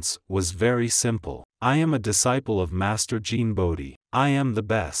confidence was very simple. I am a disciple of Master JinBodhi. I am the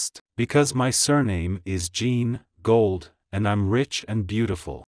best, because my surname is Jin, gold, and I'm rich and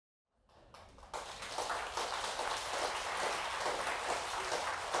beautiful.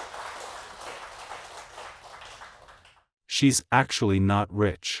 She's actually not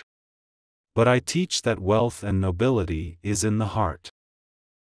rich. But I teach that wealth and nobility is in the heart.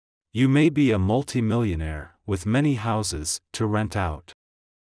 You may be a multimillionaire, with many houses to rent out.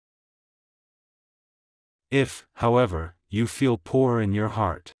 If, however, you feel poor in your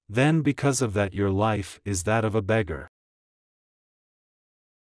heart, then because of that your life is that of a beggar.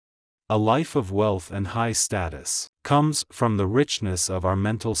 A life of wealth and high status comes from the richness of our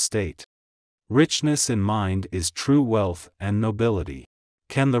mental state. Richness in mind is true wealth and nobility.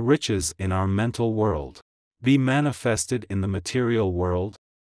 Can the riches in our mental world be manifested in the material world?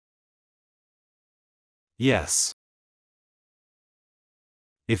 Yes.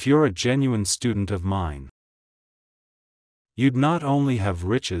 If you're a genuine student of mine, you'd not only have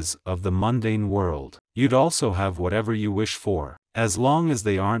riches of the mundane world, you'd also have whatever you wish for, as long as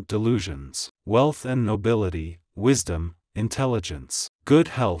they aren't delusions. Wealth and nobility, wisdom, intelligence, good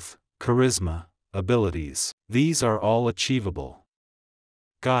health, charisma, abilities, these are all achievable.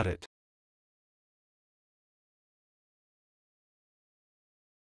 Got it?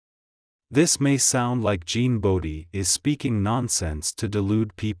 This may sound like JinBodhi is speaking nonsense to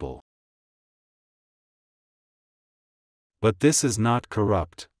delude people. But this is not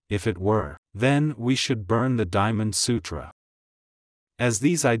corrupt. If it were, then we should burn the Diamond Sutra, as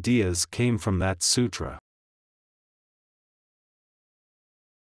these ideas came from that sutra.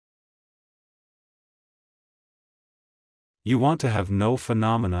 You want to have no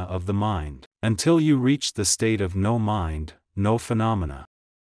phenomena of the mind, until you reach the state of no mind, no phenomena.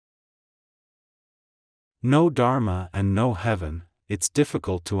 No dharma and no heaven. It's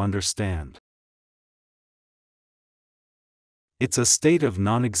difficult to understand. It's a state of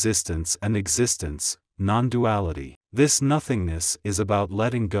non-existence and existence, non-duality. This nothingness is about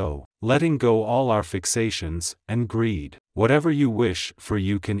letting go all our fixations and greed. Whatever you wish for,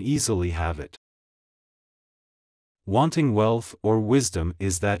 you can easily have it. Wanting wealth or wisdom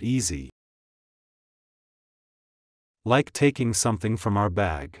is that easy. Like taking something from our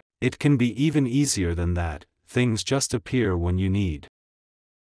bag, it can be even easier than that. Things just appear when you need.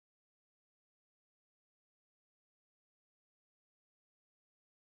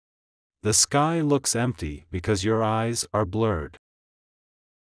 The sky looks empty because your eyes are blurred.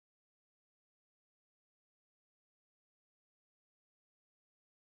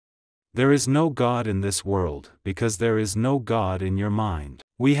 There is no God in this world because there is no God in your mind.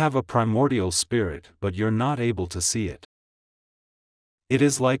 We have a primordial spirit, but you're not able to see it. It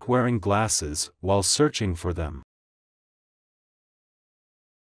is like wearing glasses while searching for them.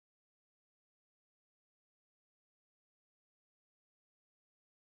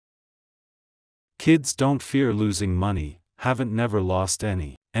 Kids don't fear losing money, haven't never lost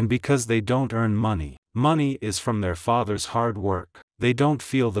any, and because they don't earn money, money is from their father's hard work, they don't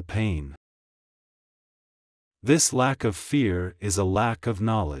feel the pain. This lack of fear is a lack of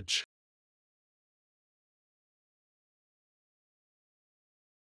knowledge.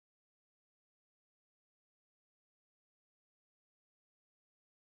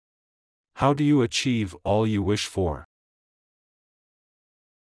 How do you achieve all you wish for?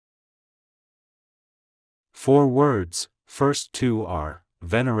 4 words. First 2 are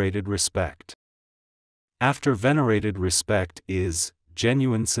venerated respect. After venerated respect is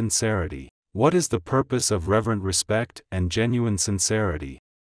genuine sincerity. What is the purpose of reverent respect and genuine sincerity?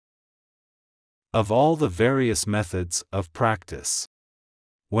 Of all the various methods of practice,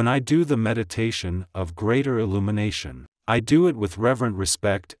 when I do the meditation of greater illumination, I do it with reverent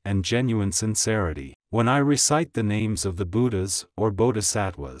respect and genuine sincerity. When I recite the names of the Buddhas or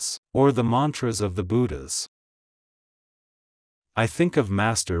Bodhisattvas, or the mantras of the Buddhas, I think of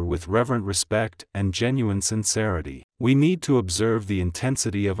Master with reverent respect and genuine sincerity. We need to observe the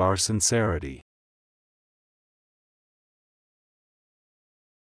intensity of our sincerity.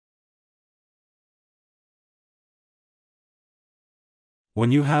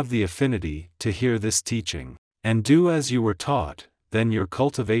 When you have the affinity to hear this teaching, and do as you were taught, then your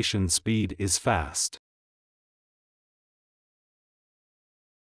cultivation speed is fast.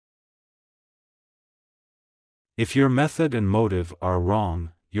 If your method and motive are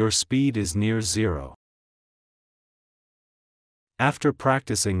wrong, your speed is near zero. After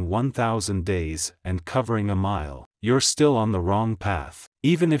practicing 1,000 days and covering a mile, you're still on the wrong path.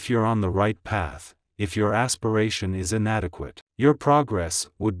 Even if you're on the right path, if your aspiration is inadequate, your progress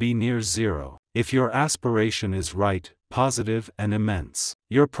would be near zero. If your aspiration is right, positive and immense,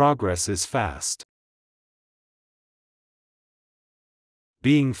 your progress is fast.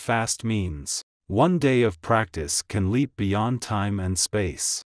 Being fast means, one day of practice can leap beyond time and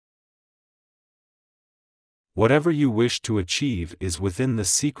space. Whatever you wish to achieve is within the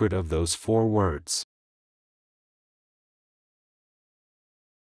secret of those 4 words.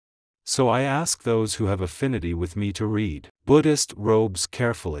 So I ask those who have affinity with me to read Buddhist robes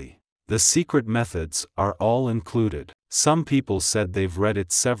carefully. The secret methods are all included. Some people said they've read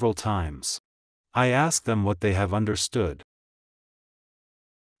it several times. I ask them what they have understood.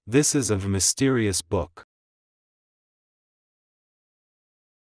 This is a mysterious book.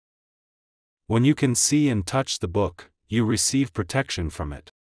 When you can see and touch the book, you receive protection from it,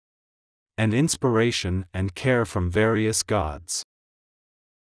 and inspiration and care from various gods.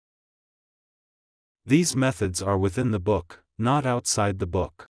 These methods are within the book, not outside the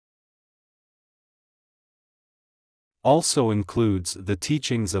book. Also includes the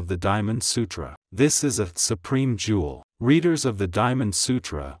teachings of the Diamond Sutra. This is a supreme jewel. Readers of the Diamond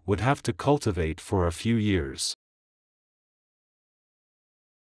Sutra would have to cultivate for a few years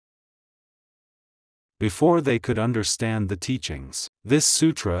before they could understand the teachings. This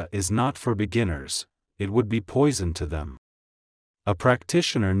sutra is not for beginners, it would be poison to them. A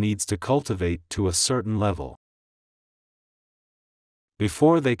practitioner needs to cultivate to a certain level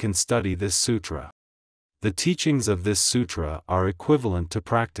before they can study this sutra. The teachings of this sutra are equivalent to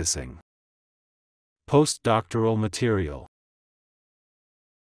practicing postdoctoral material.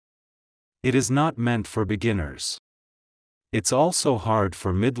 It is not meant for beginners. It's also hard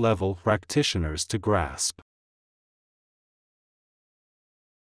for mid-level practitioners to grasp.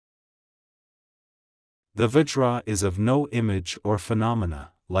 The Vajra is of no image or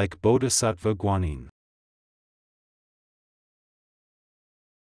phenomena, like Bodhisattva Guanyin.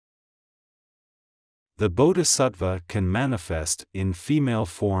 The Bodhisattva can manifest in female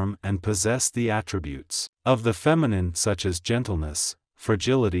form and possess the attributes of the feminine such as gentleness,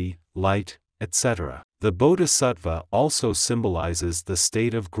 fragility, light, etc. The Bodhisattva also symbolizes the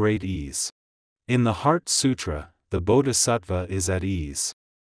state of great ease. In the Heart Sutra, the Bodhisattva is at ease,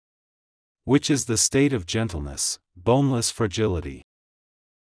 which is the state of gentleness, boneless fragility.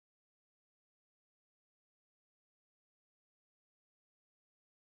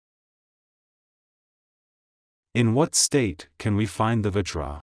 In what state can we find the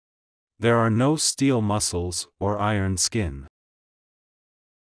Vajra? There are no steel muscles or iron skin.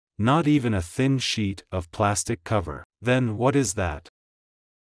 Not even a thin sheet of plastic cover. Then what is that?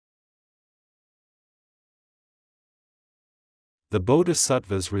 The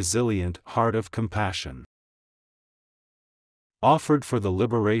Bodhisattva's resilient heart of compassion, offered for the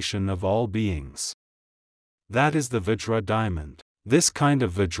liberation of all beings. That is the Vajra diamond. This kind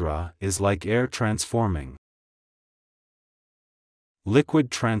of Vajra is like air transforming, liquid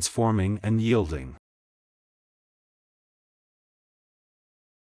transforming and yielding.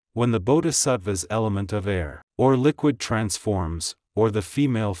 When the Bodhisattva's element of air, or liquid transforms, or the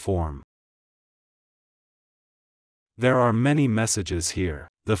female form. There are many messages here.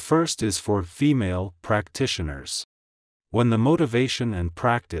 The first is for female practitioners. When the motivation and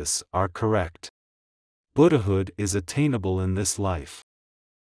practice are correct, Buddhahood is attainable in this life.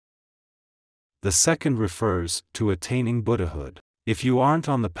 The second refers to attaining Buddhahood. If you aren't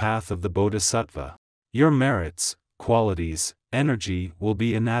on the path of the Bodhisattva, your merits, qualities, energy will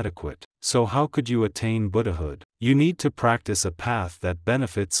be inadequate. So how could you attain Buddhahood? You need to practice a path that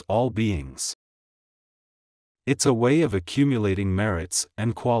benefits all beings. It's a way of accumulating merits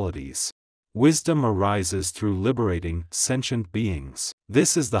and qualities. Wisdom arises through liberating sentient beings.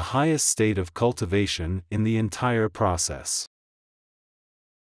 This is the highest state of cultivation in the entire process.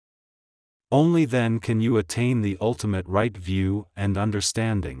 Only then can you attain the ultimate right view and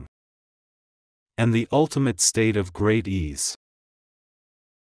understanding, and the ultimate state of great ease.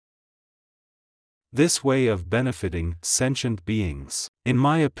 This way of benefiting sentient beings, in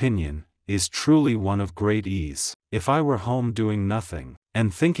my opinion, is truly one of great ease. If I were home doing nothing,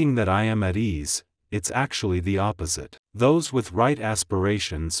 and thinking that I am at ease, it's actually the opposite. Those with right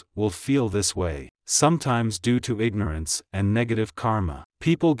aspirations will feel this way, sometimes due to ignorance and negative karma.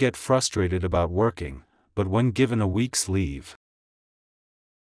 People get frustrated about working, but when given a week's leave,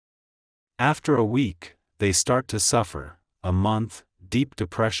 after a week, they start to suffer. A month, deep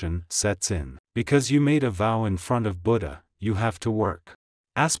depression sets in. Because you made a vow in front of Buddha, you have to work.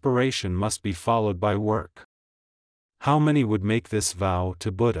 Aspiration must be followed by work. How many would make this vow to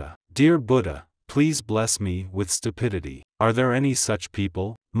Buddha? Dear Buddha, please bless me with stupidity. Are there any such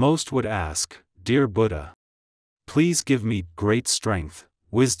people? Most would ask, Dear Buddha, please give me great strength,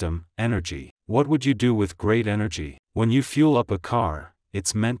 wisdom, energy. What would you do with great energy? When you fuel up a car,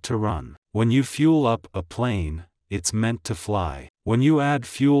 it's meant to run. When you fuel up a plane, it's meant to fly. When you add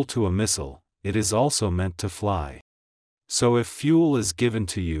fuel to a missile, it is also meant to fly. So if fuel is given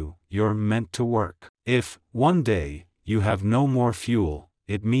to you, you're meant to work. If, one day, you have no more fuel,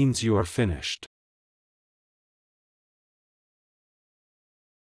 it means you are finished.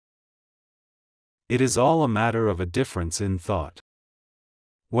 It is all a matter of a difference in thought.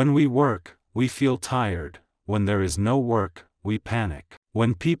 When we work, we feel tired. When there is no work, we panic.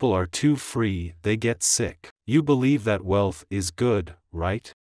 When people are too free, they get sick. You believe that wealth is good,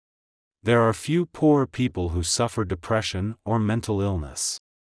 right? There are few poor people who suffer depression or mental illness.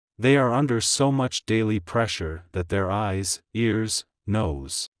 They are under so much daily pressure that their eyes, ears,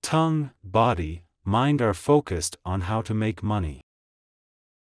 nose, tongue, body, mind are focused on how to make money.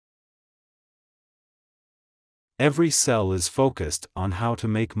 Every cell is focused on how to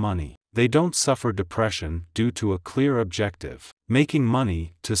make money. They don't suffer depression due to a clear objective, making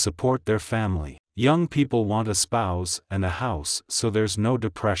money to support their family. Young people want a spouse and a house, so there's no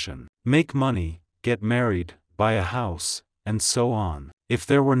depression. Make money, get married, buy a house, and so on. If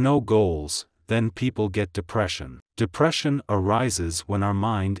there were no goals, then people get depression. Depression arises when our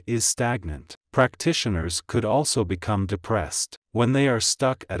mind is stagnant. Practitioners could also become depressed when they are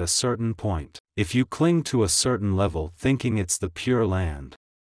stuck at a certain point. If you cling to a certain level thinking it's the pure land,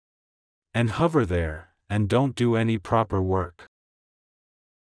 and hover there, and don't do any proper work,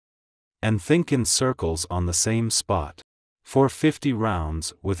 and think in circles on the same spot, for 50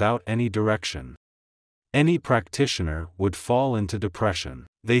 rounds without any direction, any practitioner would fall into depression.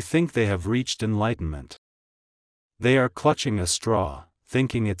 They think they have reached enlightenment. They are clutching a straw,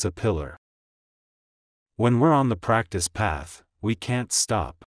 thinking it's a pillar. When we're on the practice path, we can't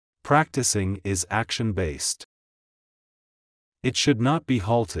stop. Practicing is action-based. It should not be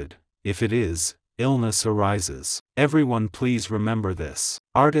halted. If it is, illness arises. Everyone please remember this.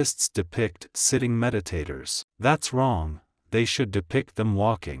 Artists depict sitting meditators. That's wrong. They should depict them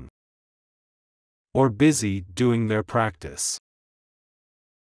walking or busy doing their practice.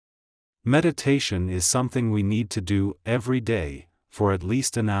 Meditation is something we need to do every day, for at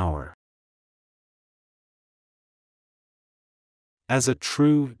least an hour. As a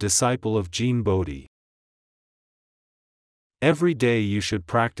true disciple of JinBodhi, every day you should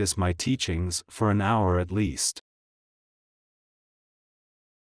practice my teachings for an hour at least.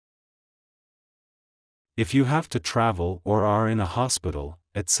 If you have to travel or are in a hospital,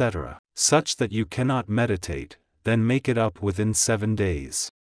 etc., such that you cannot meditate, then make it up within 7 days.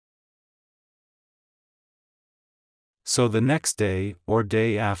 So the next day, or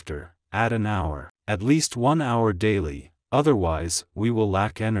day after, add an hour, at least 1 hour daily, otherwise, we will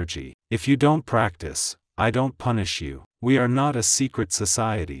lack energy. If you don't practice, I don't punish you. We are not a secret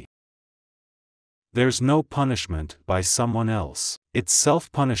society. There's no punishment by someone else. It's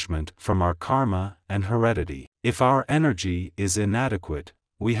self-punishment from our karma and heredity. If our energy is inadequate,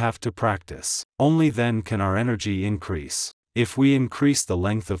 we have to practice. Only then can our energy increase. If we increase the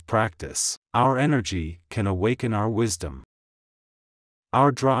length of practice, our energy can awaken our wisdom.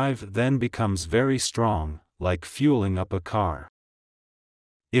 Our drive then becomes very strong, like fueling up a car.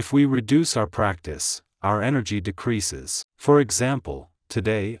 If we reduce our practice, our energy decreases. For example,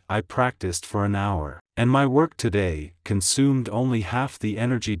 today I practiced for an hour, and my work today consumed only half the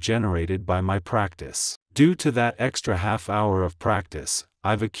energy generated by my practice. Due to that extra half hour of practice,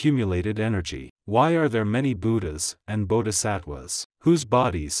 I've accumulated energy. Why are there many Buddhas and Bodhisattvas, whose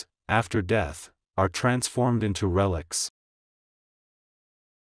bodies, after death, are transformed into relics?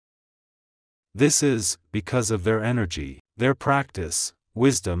 This is because of their energy, their practice,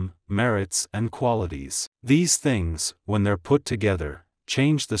 wisdom, merits and qualities. These things, when they're put together,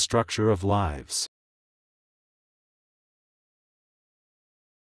 change the structure of lives.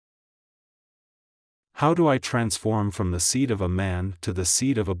 How do I transform from the seed of a man to the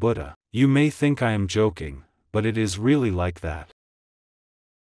seed of a Buddha? You may think I am joking, but it is really like that.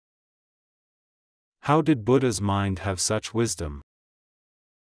 How did Buddha's mind have such wisdom?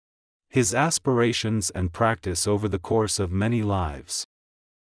 His aspirations and practice over the course of many lives.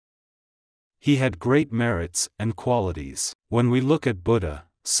 He had great merits and qualities. When we look at Buddha,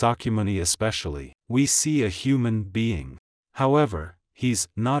 Sakyamuni especially, we see a human being. However, he's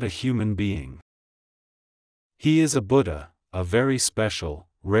not a human being. He is a Buddha, a very special,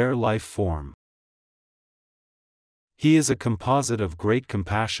 rare life form. He is a composite of great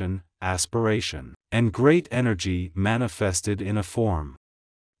compassion, aspiration, and great energy manifested in a form.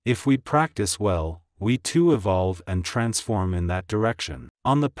 If we practice well, we too evolve and transform in that direction.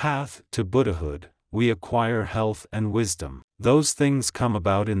 On the path to Buddhahood, we acquire health and wisdom. Those things come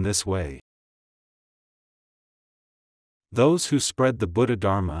about in this way. Those who spread the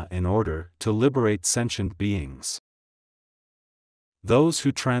Buddhadharma in order to liberate sentient beings. Those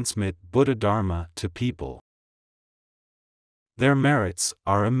who transmit Buddhadharma to people. Their merits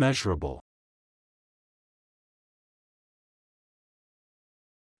are immeasurable.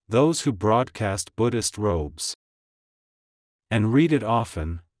 Those who broadcast Buddhist robes and read it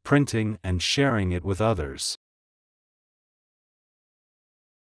often, printing and sharing it with others.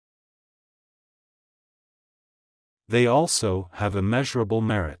 They also have immeasurable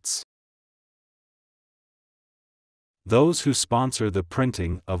merits. Those who sponsor the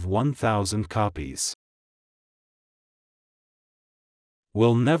printing of 1,000 copies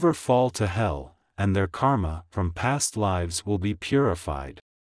will never fall to hell, and their karma from past lives will be purified.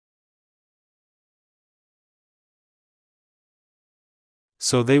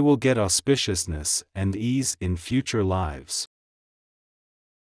 So they will get auspiciousness and ease in future lives.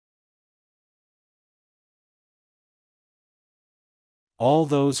 All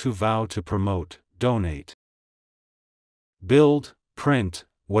those who vow to promote, donate, build, print,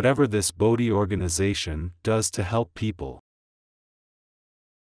 whatever this Bodhi organization does to help people.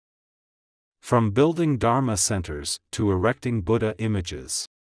 From building Dharma centers, to erecting Buddha images,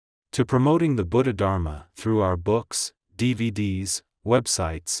 to promoting the Buddhadharma through our books, DVDs,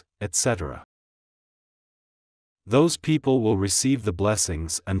 websites, etc. Those people will receive the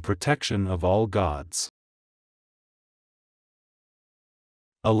blessings and protection of all gods,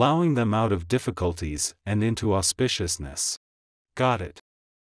 allowing them out of difficulties and into auspiciousness. Got it?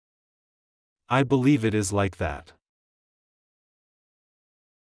 I believe it is like that.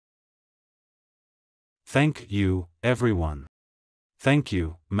 Thank you, everyone. Thank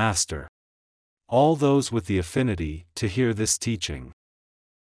you, Master. All those with the affinity to hear this teaching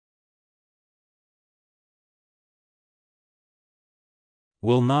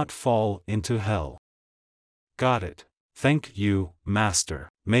will not fall into hell. Got it. Thank you, Master.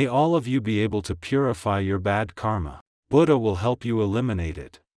 May all of you be able to purify your bad karma. Buddha will help you eliminate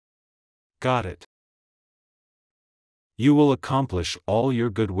it. Got it. You will accomplish all your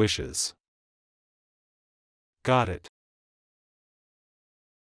good wishes. Got it.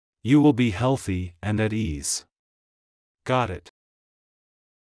 You will be healthy and at ease. Got it.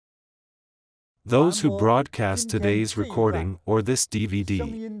 Those who broadcast today's recording or this DVD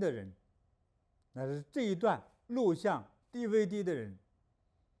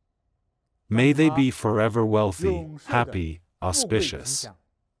may they be forever wealthy, happy, auspicious.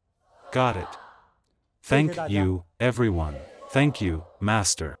 Got it. Thank you, everyone. Thank you,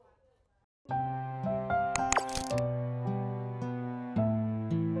 Master.